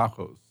saying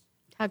tacos.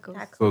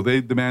 So they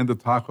demand a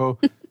taco,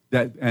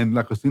 and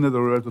La Cocina de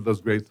Roberto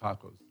does great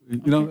tacos.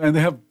 And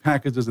they have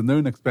packages, and they're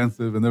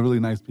inexpensive, and they're really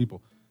nice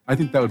people. I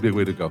think that would be a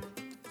way to go.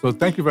 So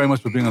thank you very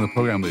much for being on the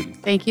program, ladies.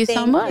 Thank you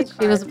so much.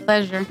 It was a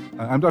pleasure.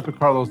 I'm Dr.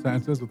 Carlos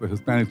Sanchez with the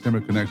Hispanic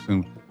Chamber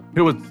Connection,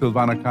 here with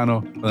Silvana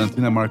Cano,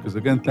 Valentina Marquez.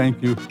 Again,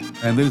 thank you.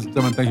 And ladies and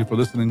gentlemen, thank you for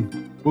listening.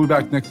 We'll be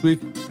back next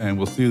week, and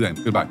we'll see you then.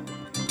 Goodbye.